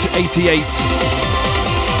 888.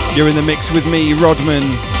 You're in the mix with me, Rodman,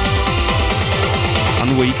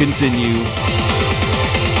 and we continue.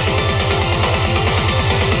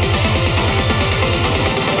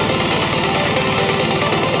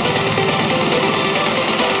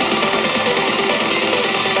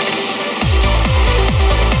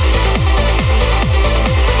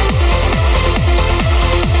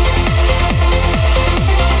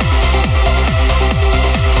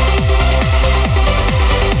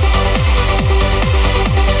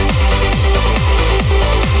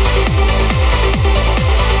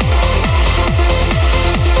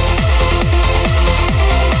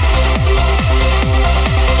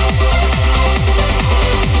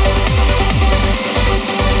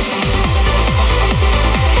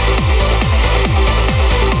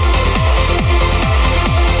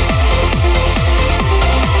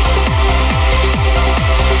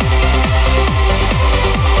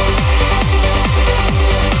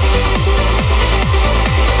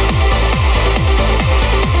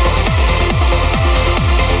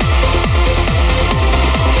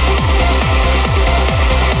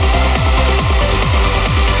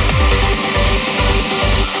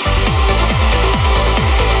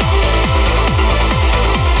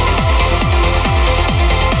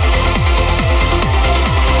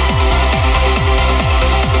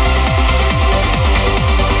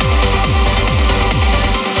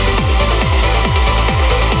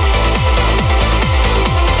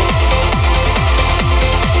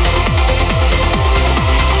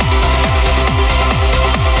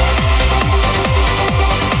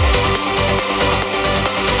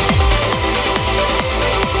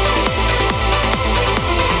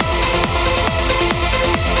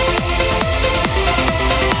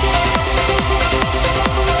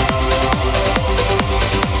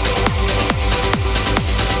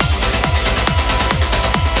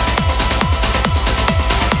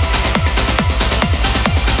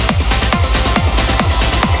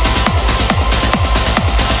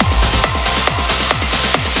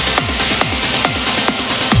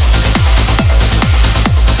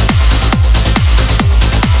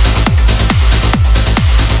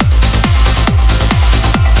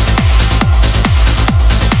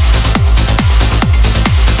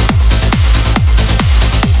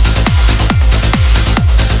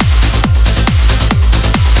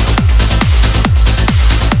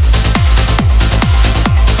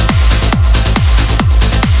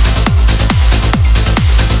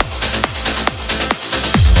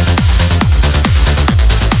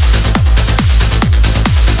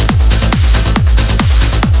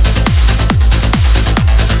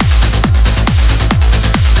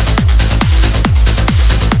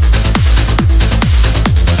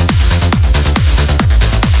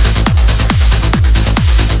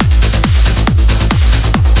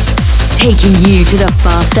 taking you to the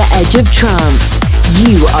faster edge of trance.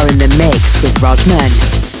 You are in the mix with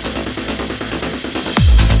Rodman.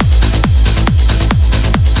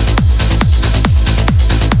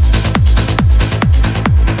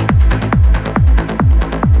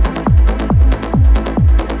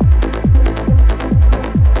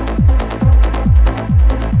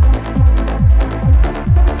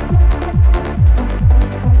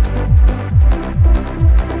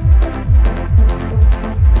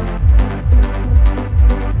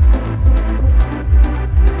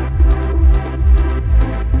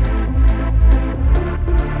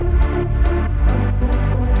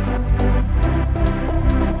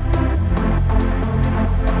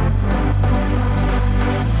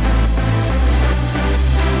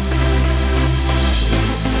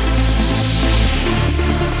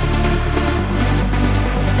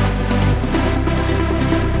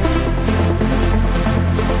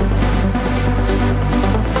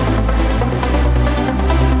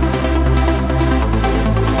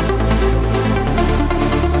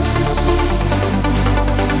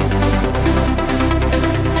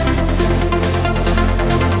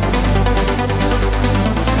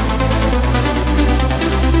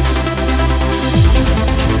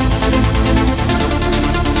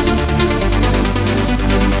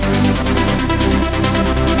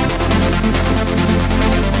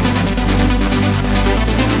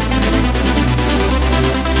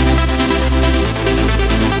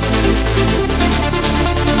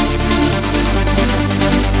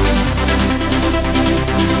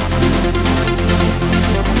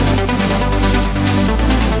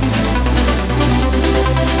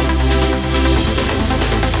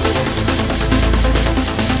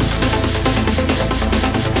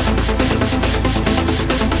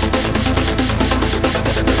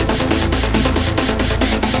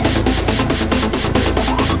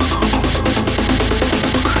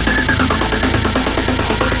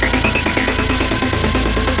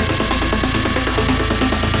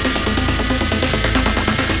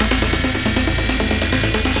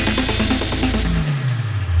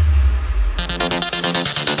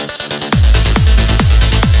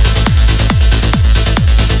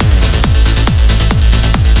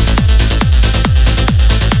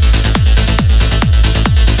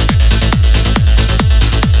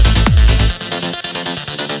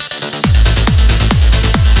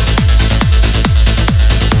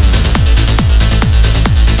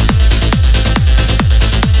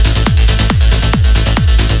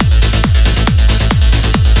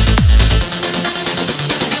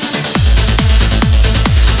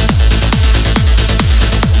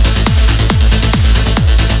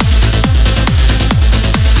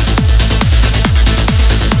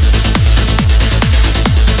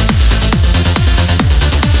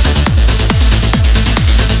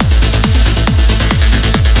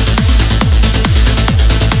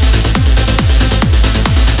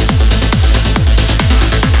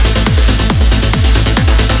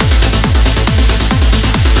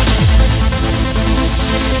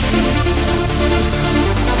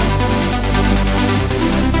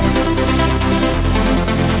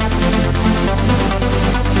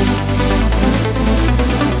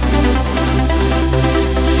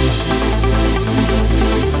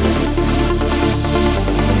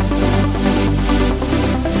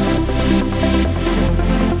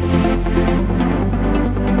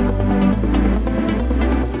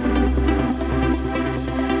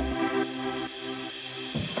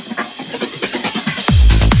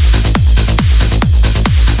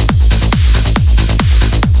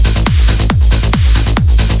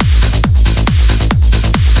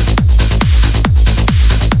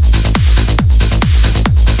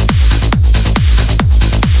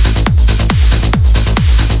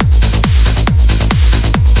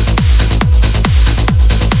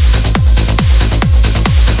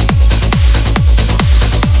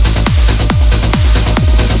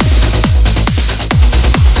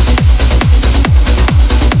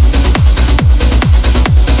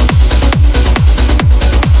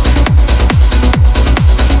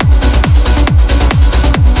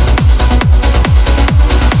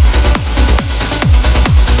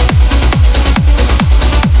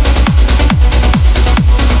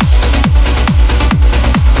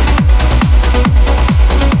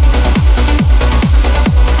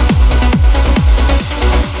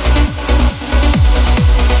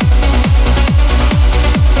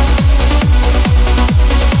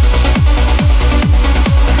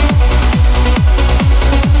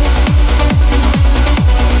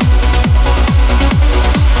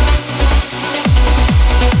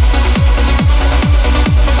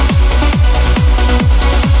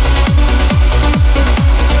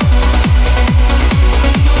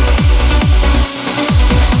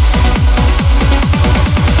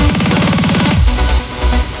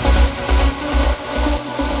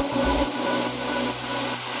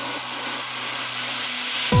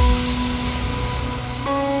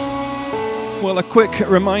 Well, a quick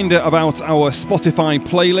reminder about our Spotify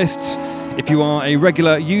playlists. If you are a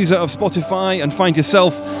regular user of Spotify and find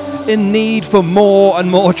yourself in need for more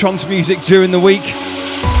and more trance music during the week,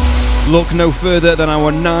 look no further than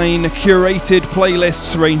our 9 curated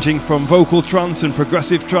playlists ranging from vocal trance and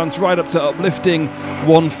progressive trance right up to uplifting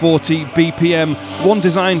 140 BPM. One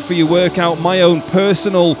designed for your workout, my own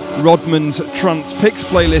personal Rodman's Trance Picks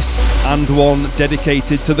playlist, and one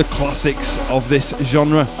dedicated to the classics of this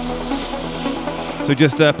genre. So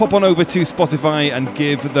just pop on over to Spotify and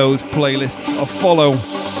give those playlists a follow.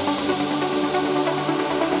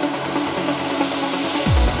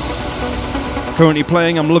 Currently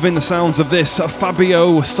playing, I'm loving the sounds of this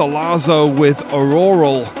Fabio Salazzo with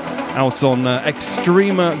Auroral out on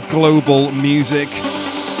Extrema Global Music.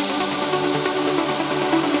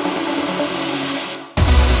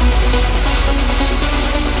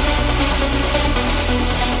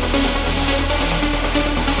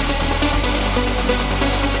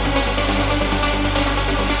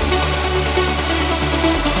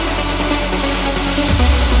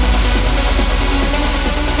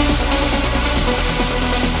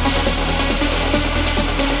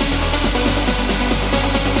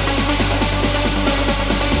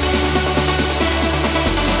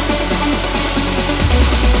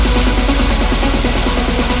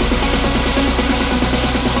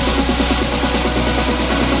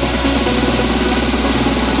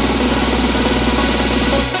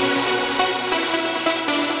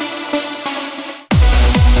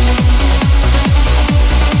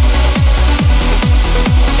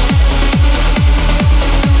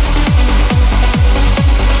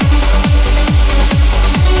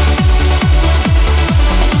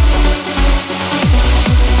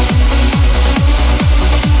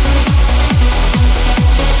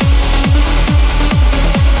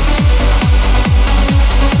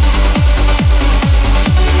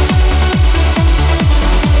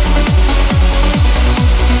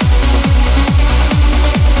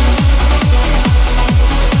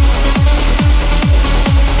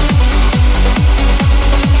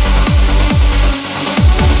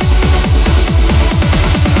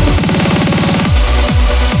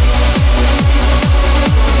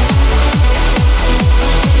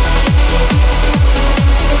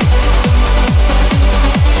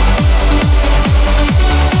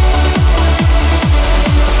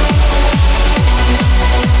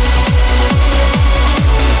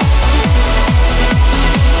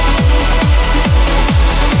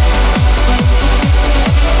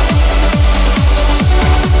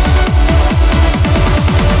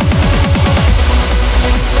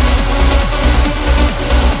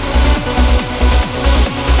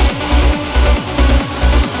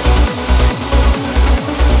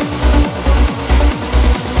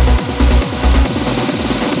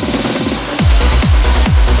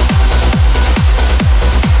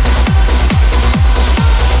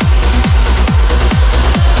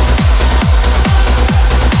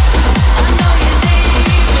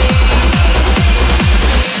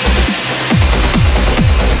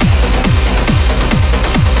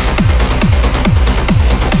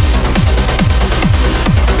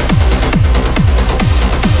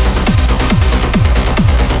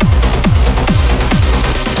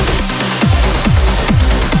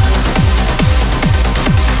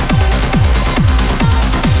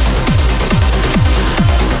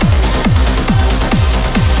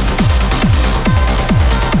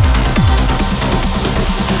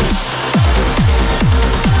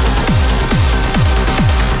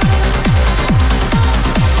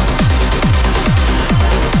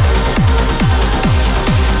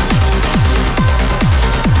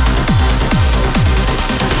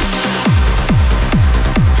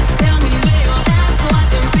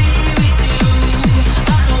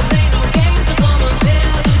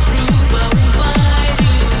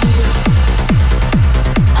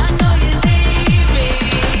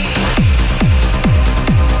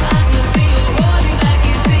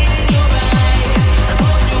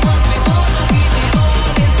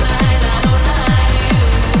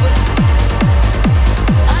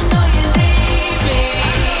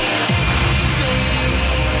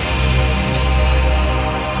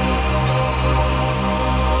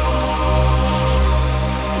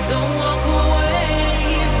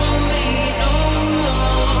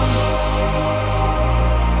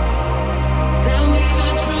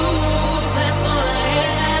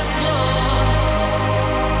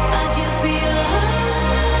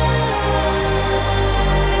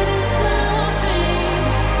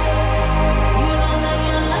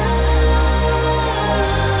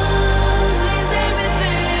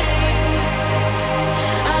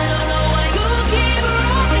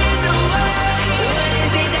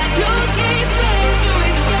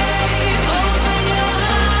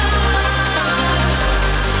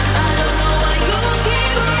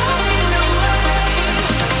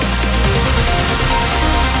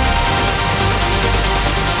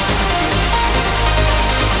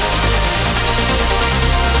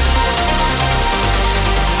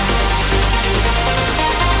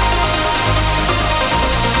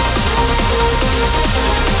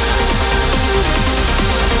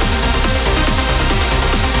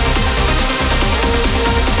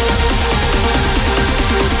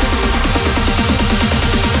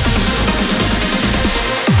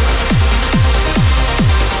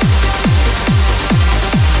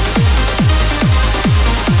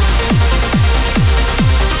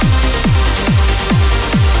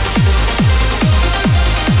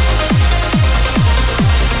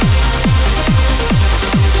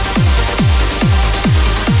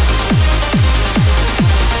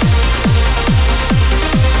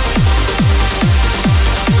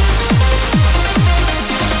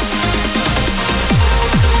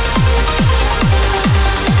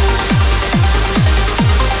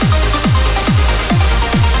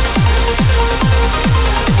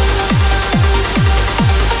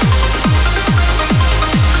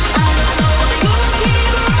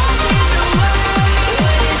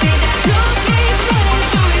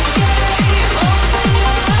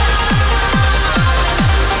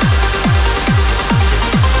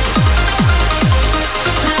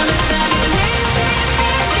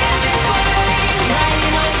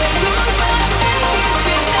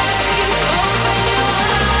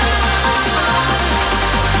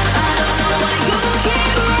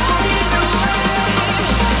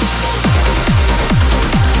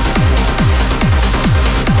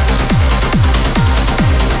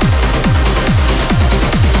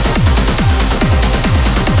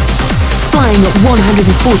 At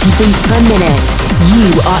 140 beats per minute, you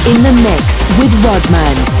are in the mix with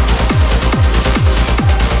Rodman.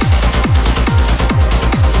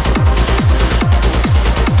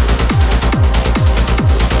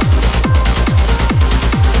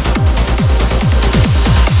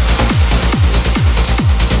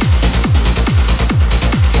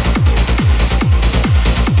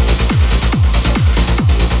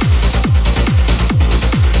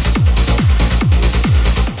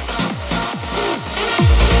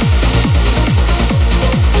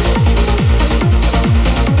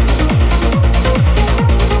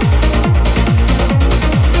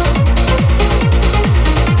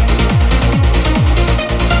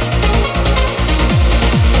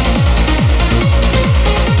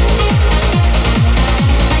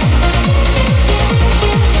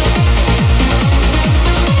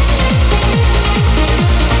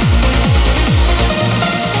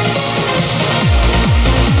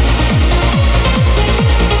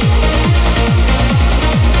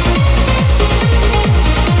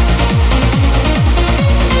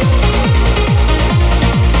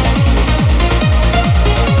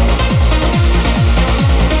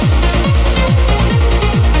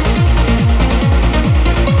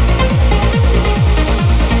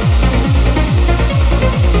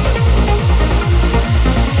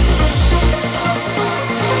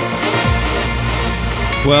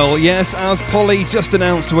 Well, yes, as Polly just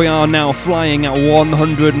announced, we are now flying at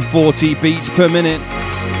 140 beats per minute.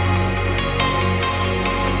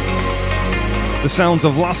 The sounds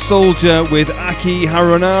of Last Soldier with Aki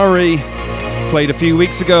Harunari, played a few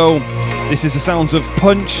weeks ago. This is the sounds of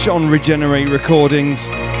Punch on Regenerate Recordings.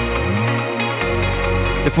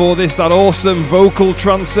 Before this, that awesome vocal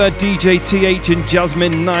trancer, DJ TH and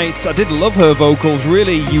Jasmine Knight. I did love her vocals,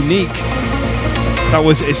 really unique. That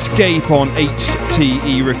was Escape on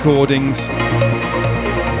HTE Recordings.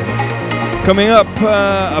 Coming up,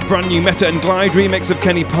 a brand new Meta and Glide remix of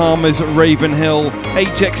Kenny Palmer's Ravenhill.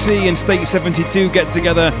 HXC and State 72 get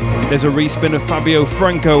together. There's a respin of Fabio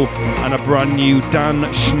Franco and a brand new Dan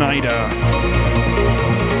Schneider.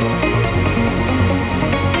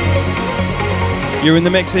 You're in the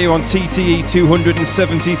mix here on TTE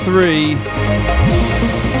 273.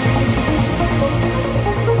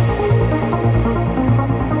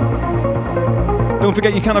 Don't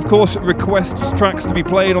forget you can of course request tracks to be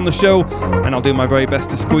played on the show, and I'll do my very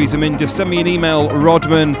best to squeeze them in. Just send me an email,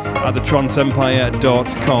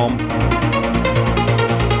 rodman@thetrancempire.com.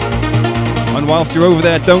 And whilst you're over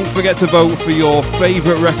there, don't forget to vote for your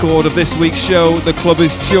favourite record of this week's show, the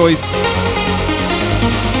Clubber's Choice.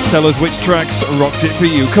 Tell us which tracks rocks it for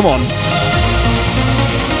you. Come on.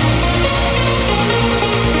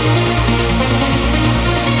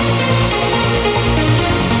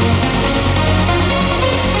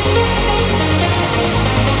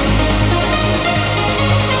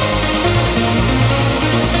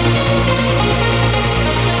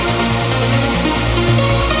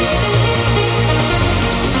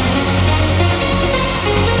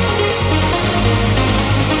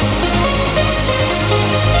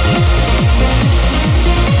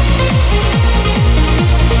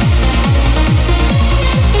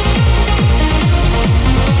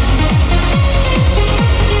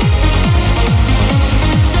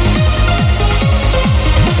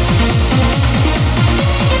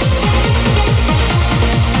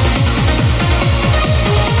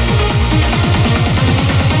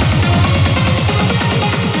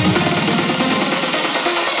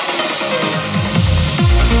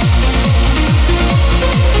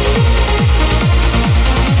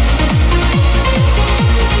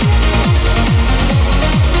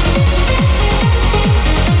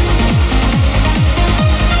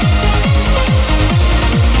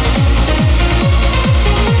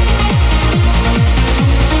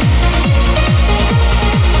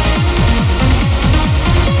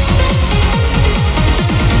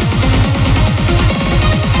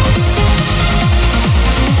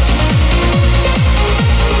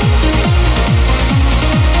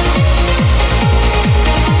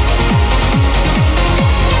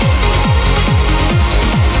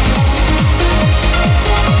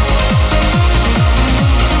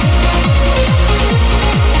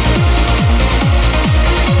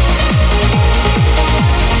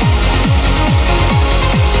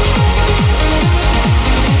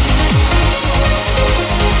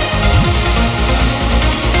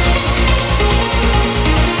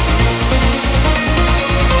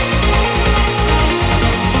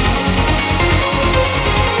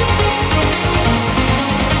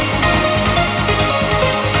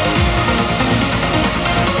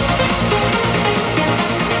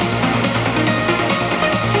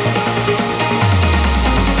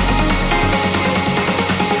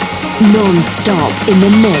 Non-stop in the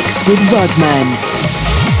mix with Rodman.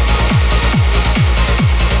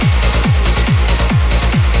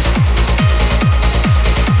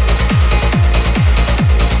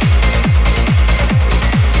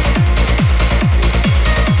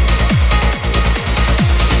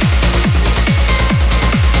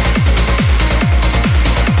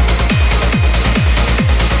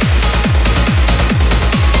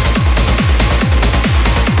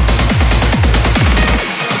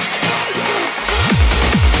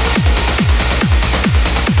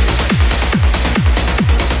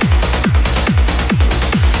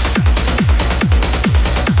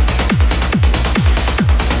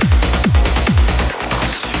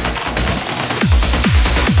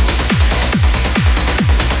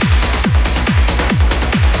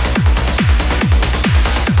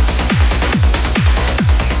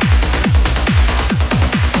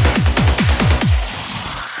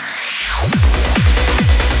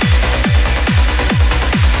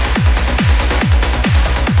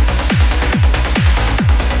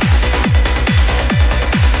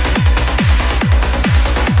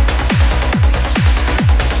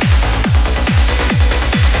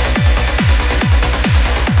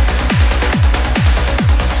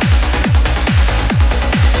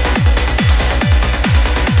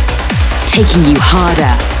 Taking you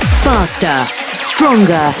harder, faster,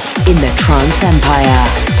 stronger in the Trance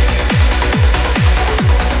Empire.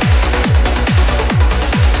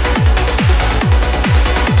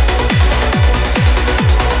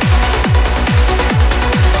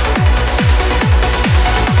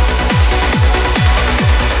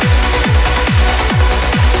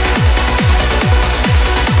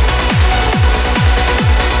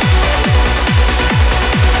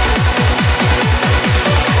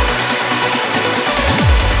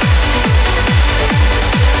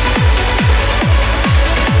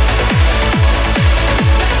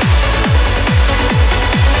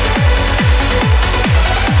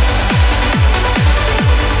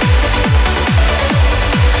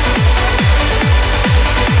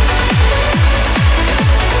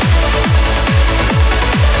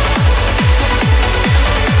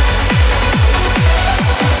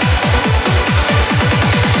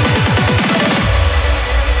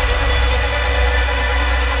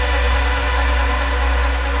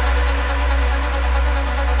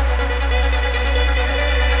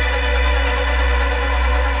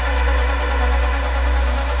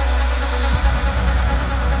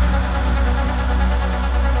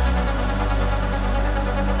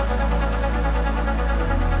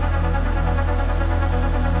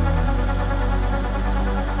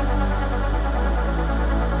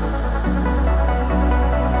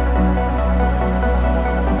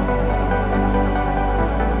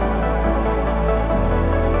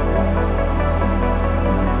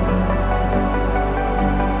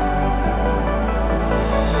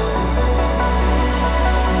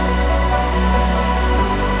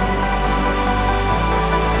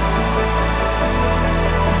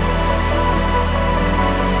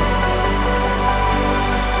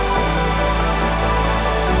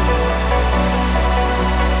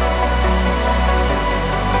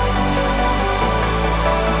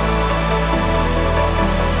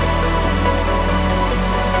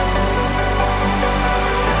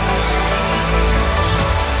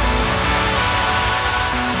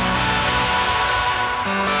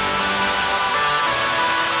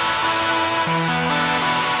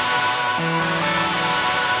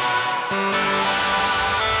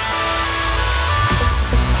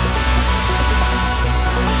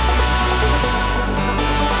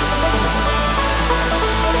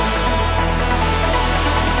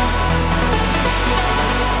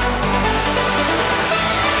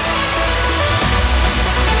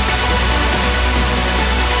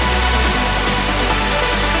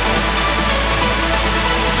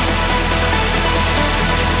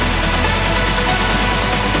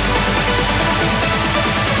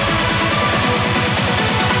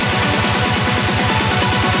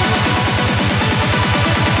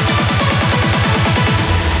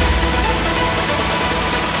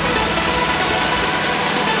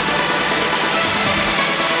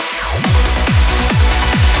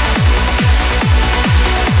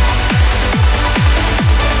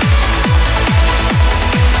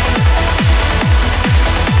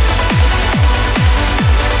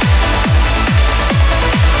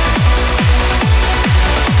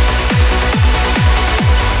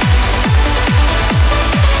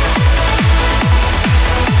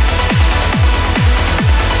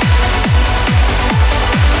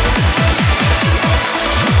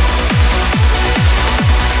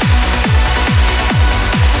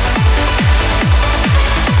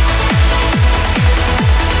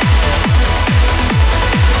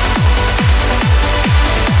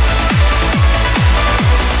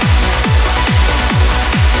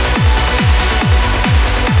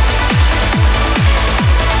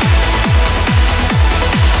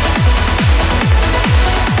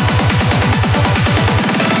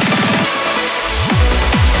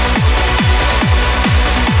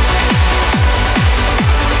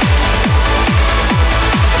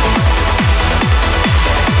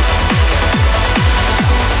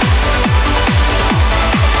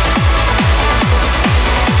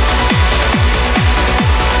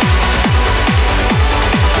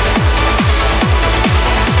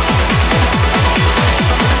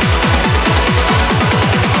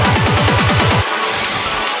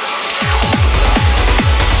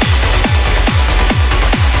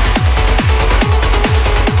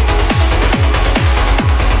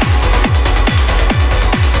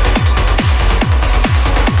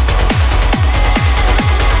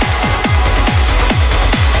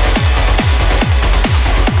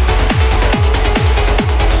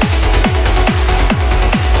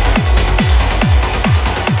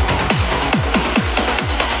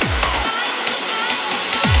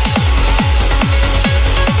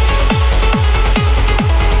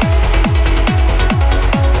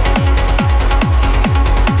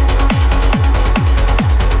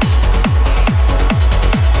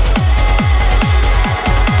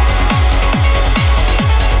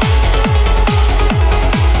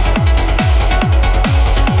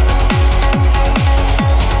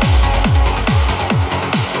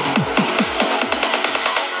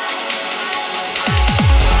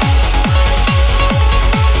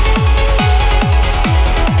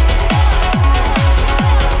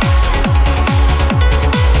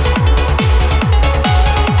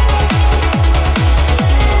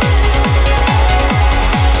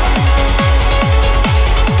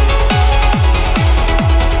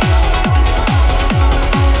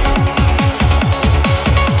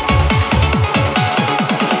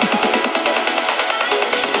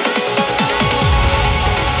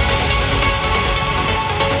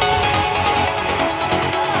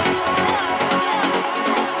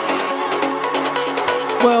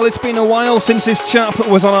 Well, it's been a while since this chap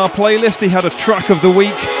was on our playlist. He had a track of the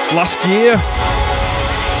week last year.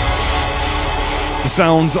 The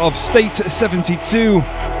sounds of State 72.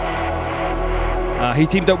 He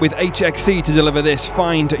teamed up with HXC to deliver this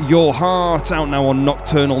Find Your Heart, out now on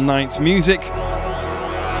Nocturnal Nights Music.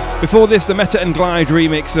 Before this, the Meta and Glide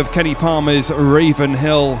remix of Kenny Palmer's Raven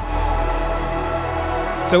Hill.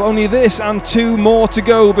 So only this and two more to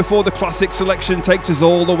go before the classic selection takes us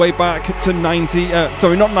all the way back to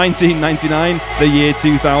 1999, the year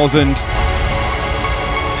 2000.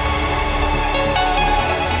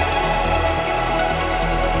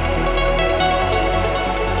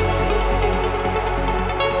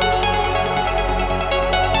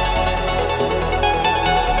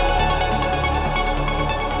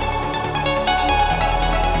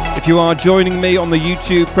 If you are joining me on the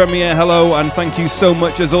YouTube premiere, hello and thank you so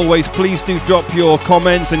much as always. Please do drop your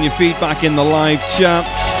comments and your feedback in the live chat.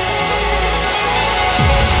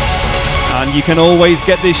 And you can always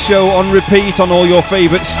get this show on repeat on all your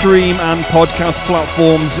favourite stream and podcast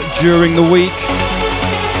platforms during the week.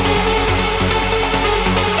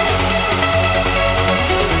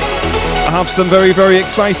 I have some very, very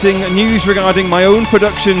exciting news regarding my own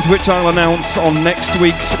productions, which I'll announce on next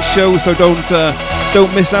week's show, so don't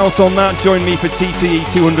miss out on that. Join me for TTE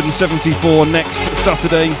 274 next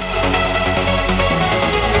Saturday.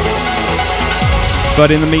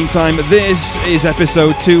 But in the meantime, this is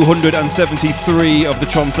episode 273 of the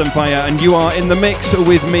Trance Empire, and you are in the mix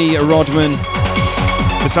with me, Rodman.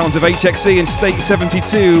 The sounds of HXC and State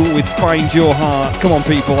 72 with Find Your Heart. Come on,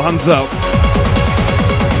 people, hands up.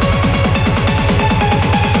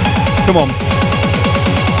 Come on.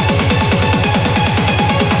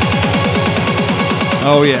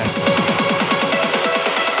 Oh yes.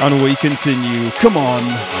 And we continue. Come on.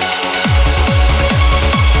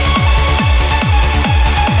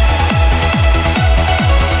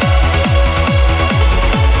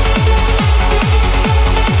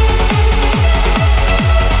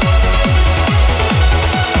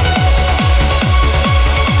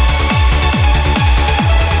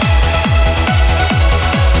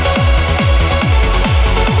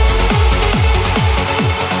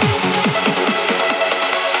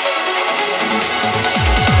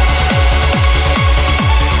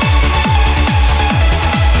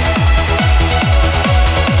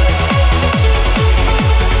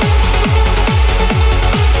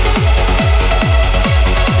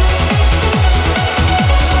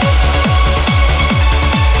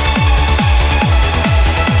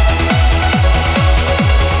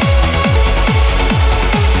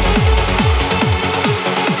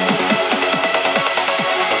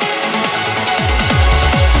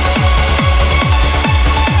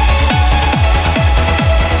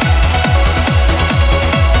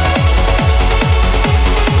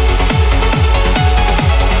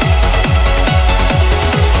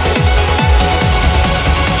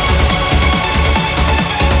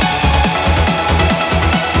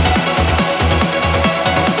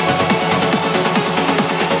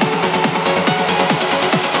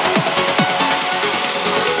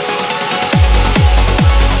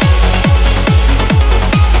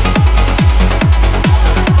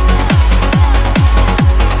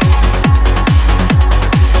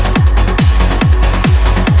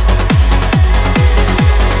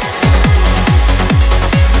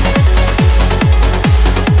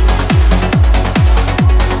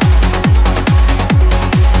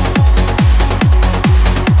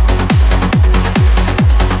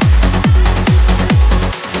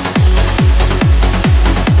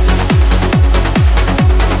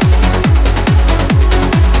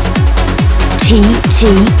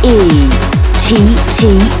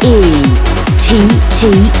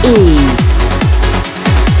 TTE.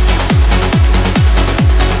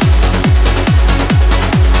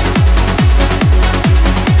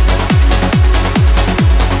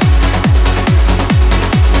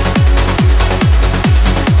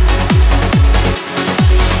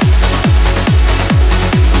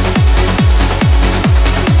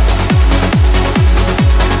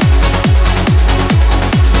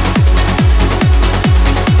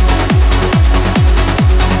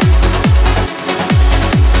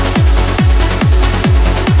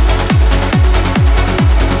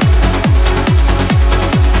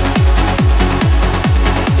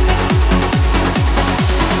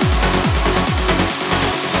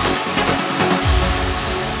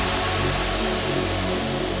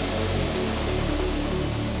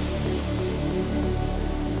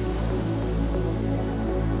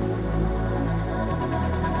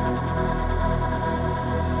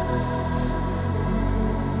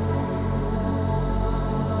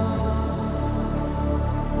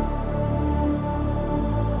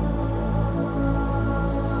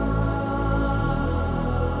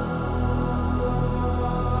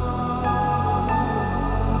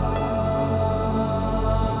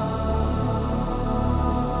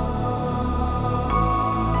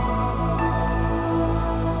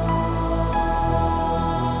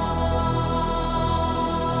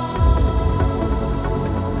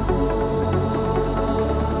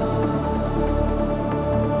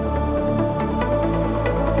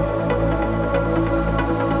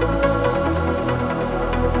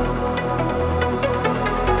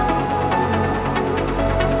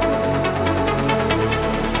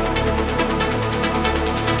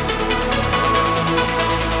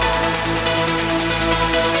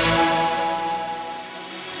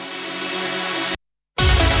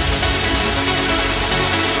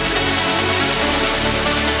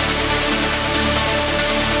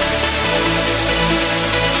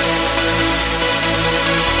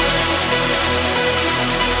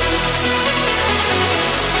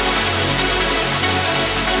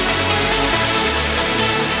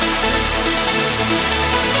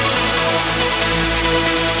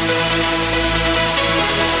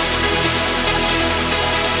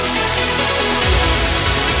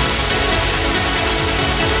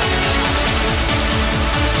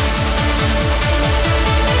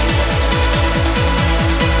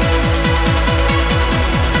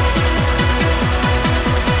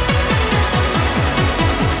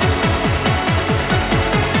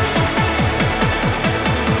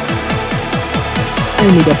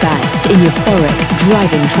 only the best in euphoric,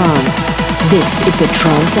 driving trance. This is the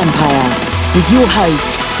Trance Empire with your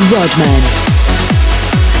host, Rodman.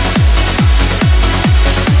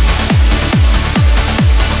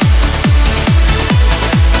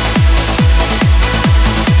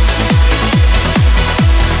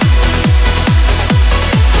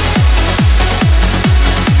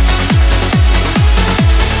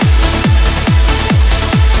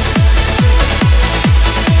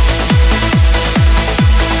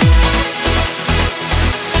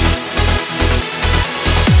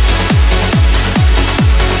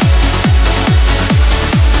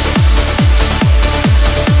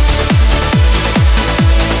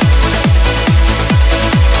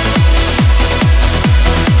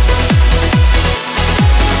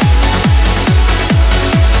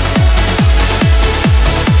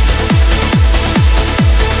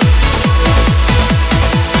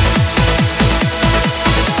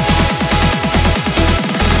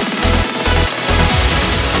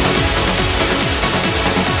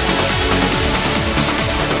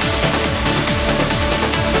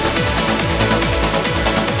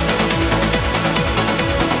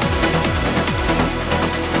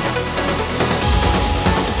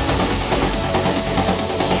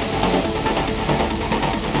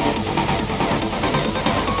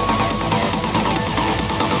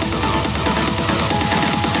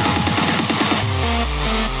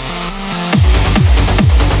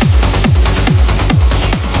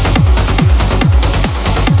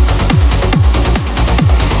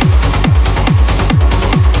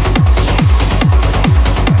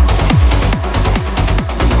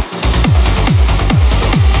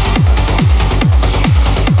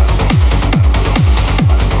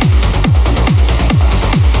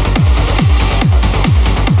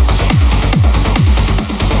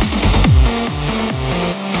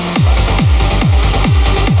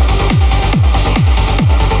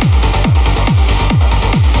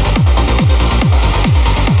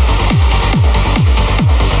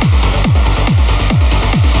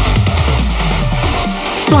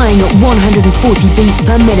 Flying at 140 beats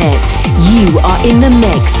per minute, you are in the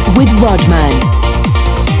mix with Rodman.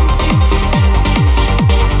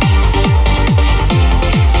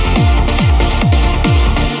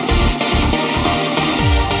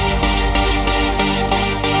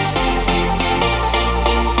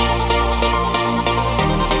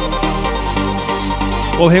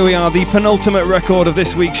 Well, here we are, the penultimate record of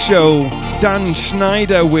this week's show. Dan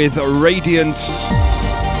Schneider with Radiant,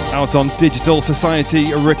 out on Digital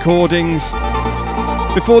Society Recordings.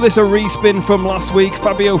 Before this, a respin from last week,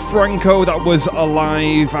 Fabio Franco, that was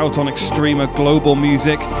Alive, out on Extrema Global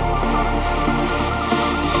Music.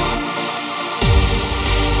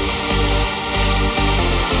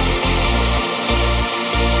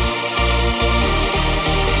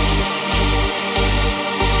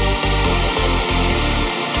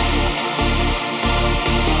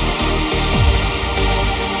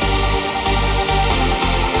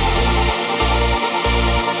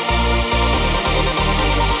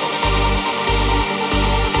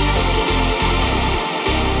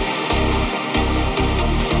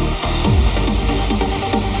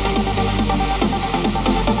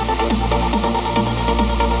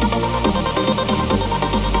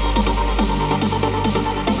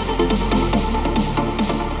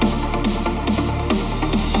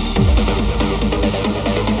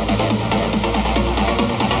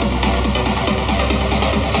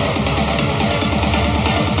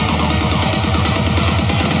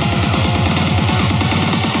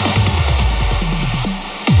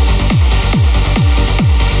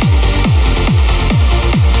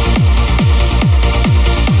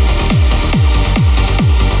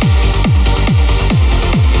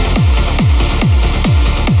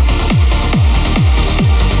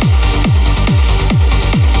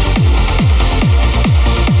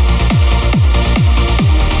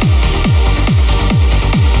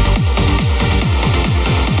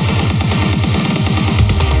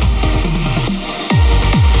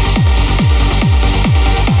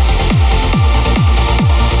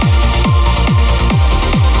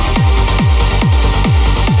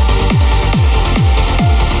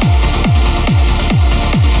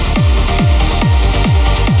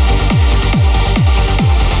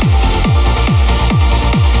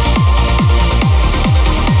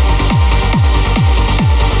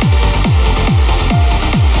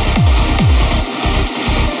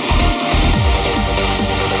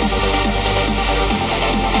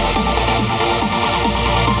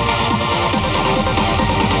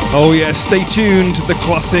 Oh yes, stay tuned, the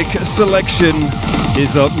classic selection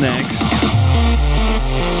is up next.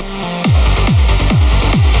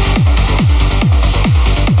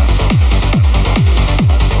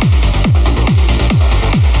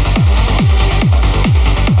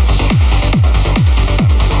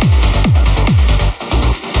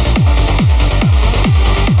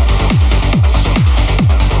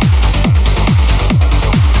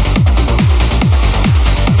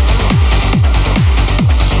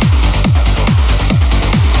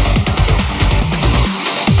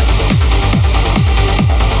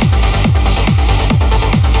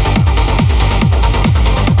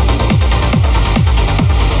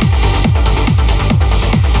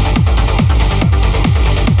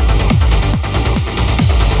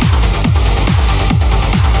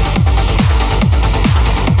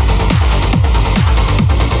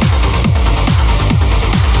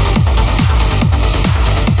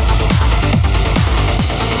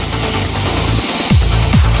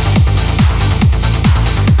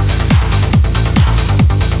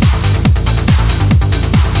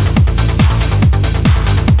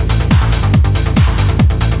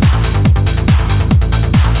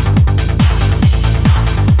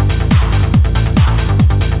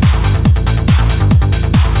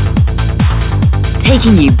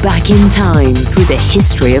 taking you back in time through the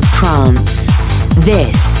history of trance.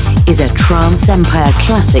 This is a Trance Empire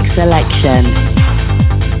Classic Selection.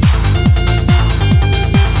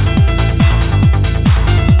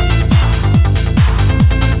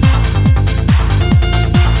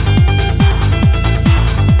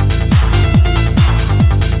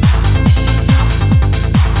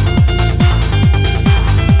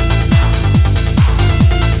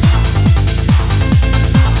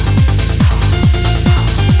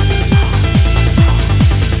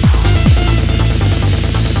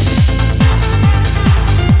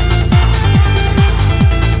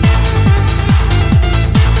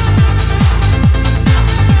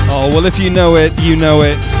 Well, if you know it, you know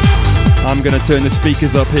it. I'm going to turn the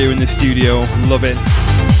speakers up here in the studio. Love it.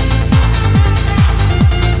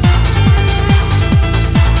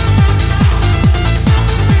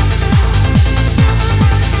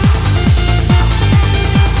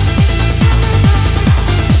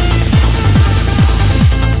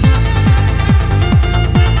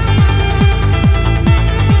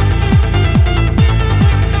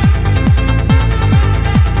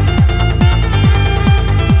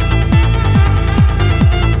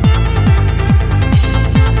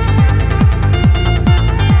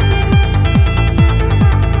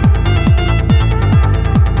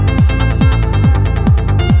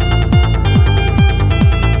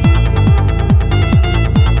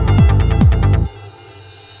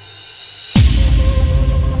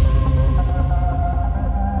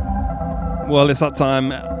 Well, it's that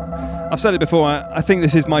time. I've said it before, I think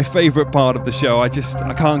this is my favourite part of the show. I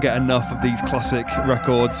can't get enough of these classic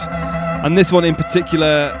records. And this one in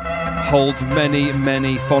particular holds many,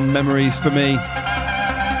 many fond memories for me.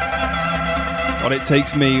 But it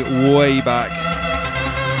takes me way back.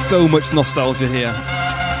 So much nostalgia here.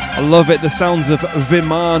 I love it, the sounds of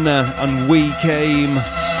Vimana and We Came.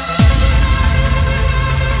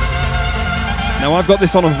 Now, I've got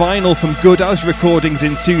this on a vinyl from Good As Recordings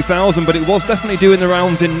in 2000, but it was definitely doing the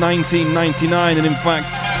rounds in 1999, and in fact,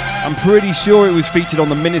 I'm pretty sure it was featured on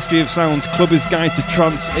the Ministry of Sound's Clubber's Guide to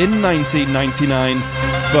Trance in 1999,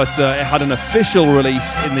 but it had an official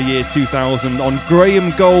release in the year 2000 on Graham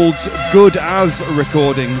Gould's Good As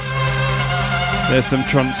Recordings. There's some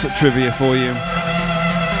trance trivia for you.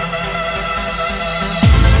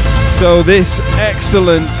 So this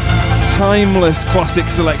excellent timeless classic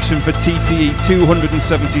selection for TTE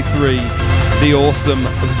 273, the awesome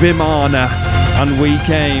Vimana and We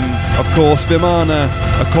Came. Of course, Vimana,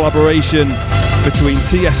 a collaboration between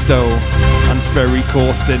Tiesto and Ferry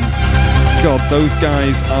Corsten. God, those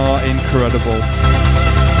guys are incredible.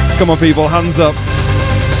 Come on people, hands up.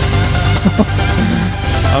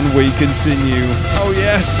 And we continue. Oh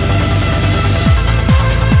yes.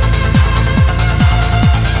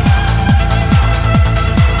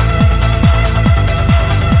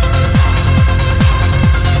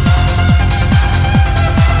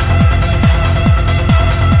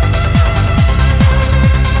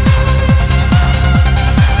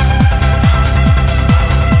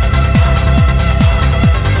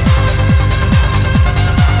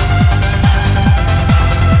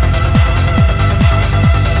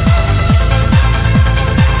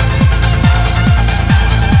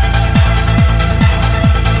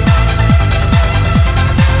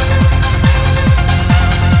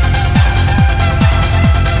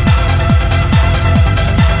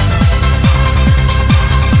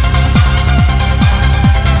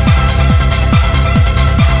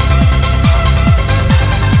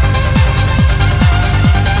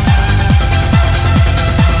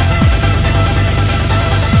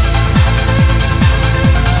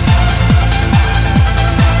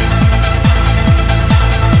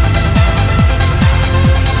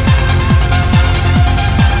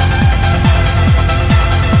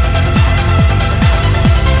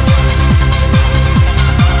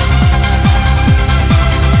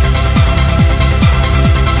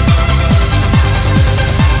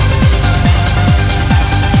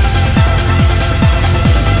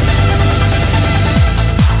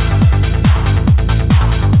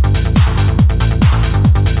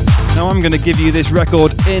 I'm going to give you this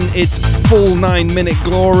record in its full 9-minute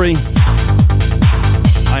glory.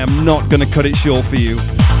 I am not going to cut it short for you.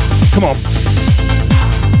 Come on.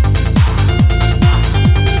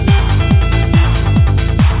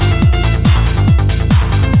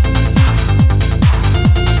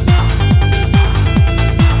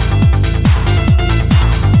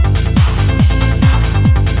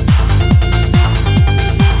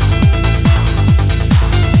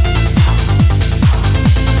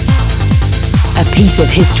 Piece of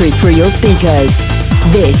history through your speakers.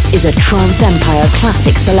 This is a Trance Empire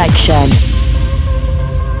Classic Selection.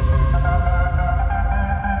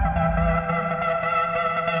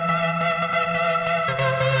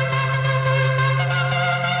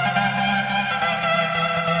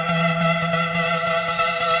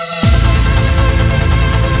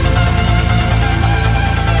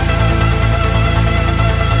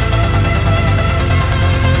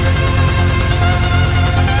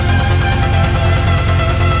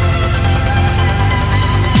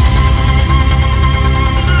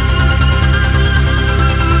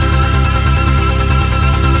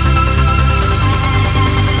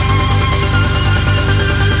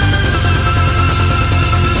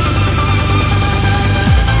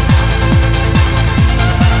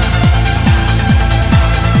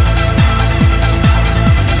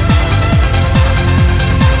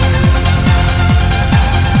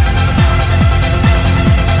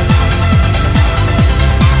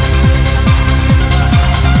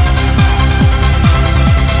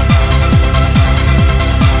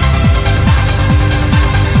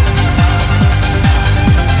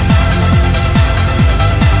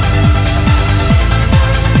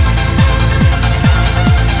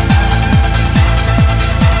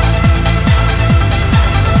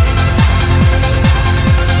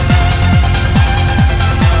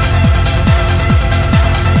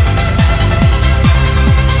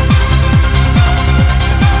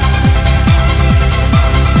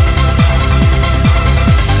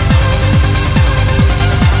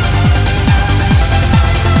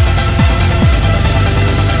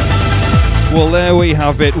 Well, there we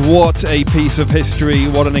have it. What a piece of history.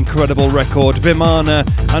 What an incredible record. Vimana,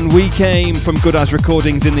 and we came from Good As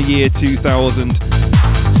Recordings in the year 2000.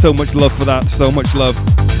 So much love for that, so much love.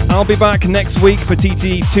 I'll be back next week for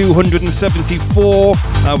TT 274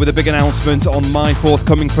 with a big announcement on my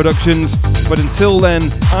forthcoming productions. But until then,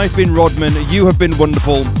 I've been Rodman, you have been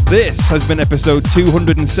wonderful. This has been episode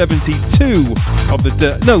 272 of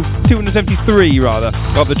 273 rather,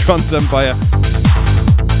 of the Trance Empire.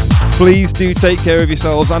 Please do take care of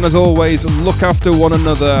yourselves, and as always, look after one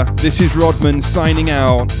another. This is Rodman signing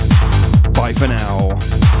out. Bye for now.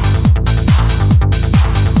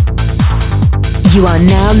 You are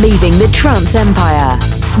now leaving the Trance Empire.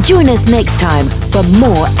 Join us next time for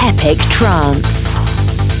more epic trance.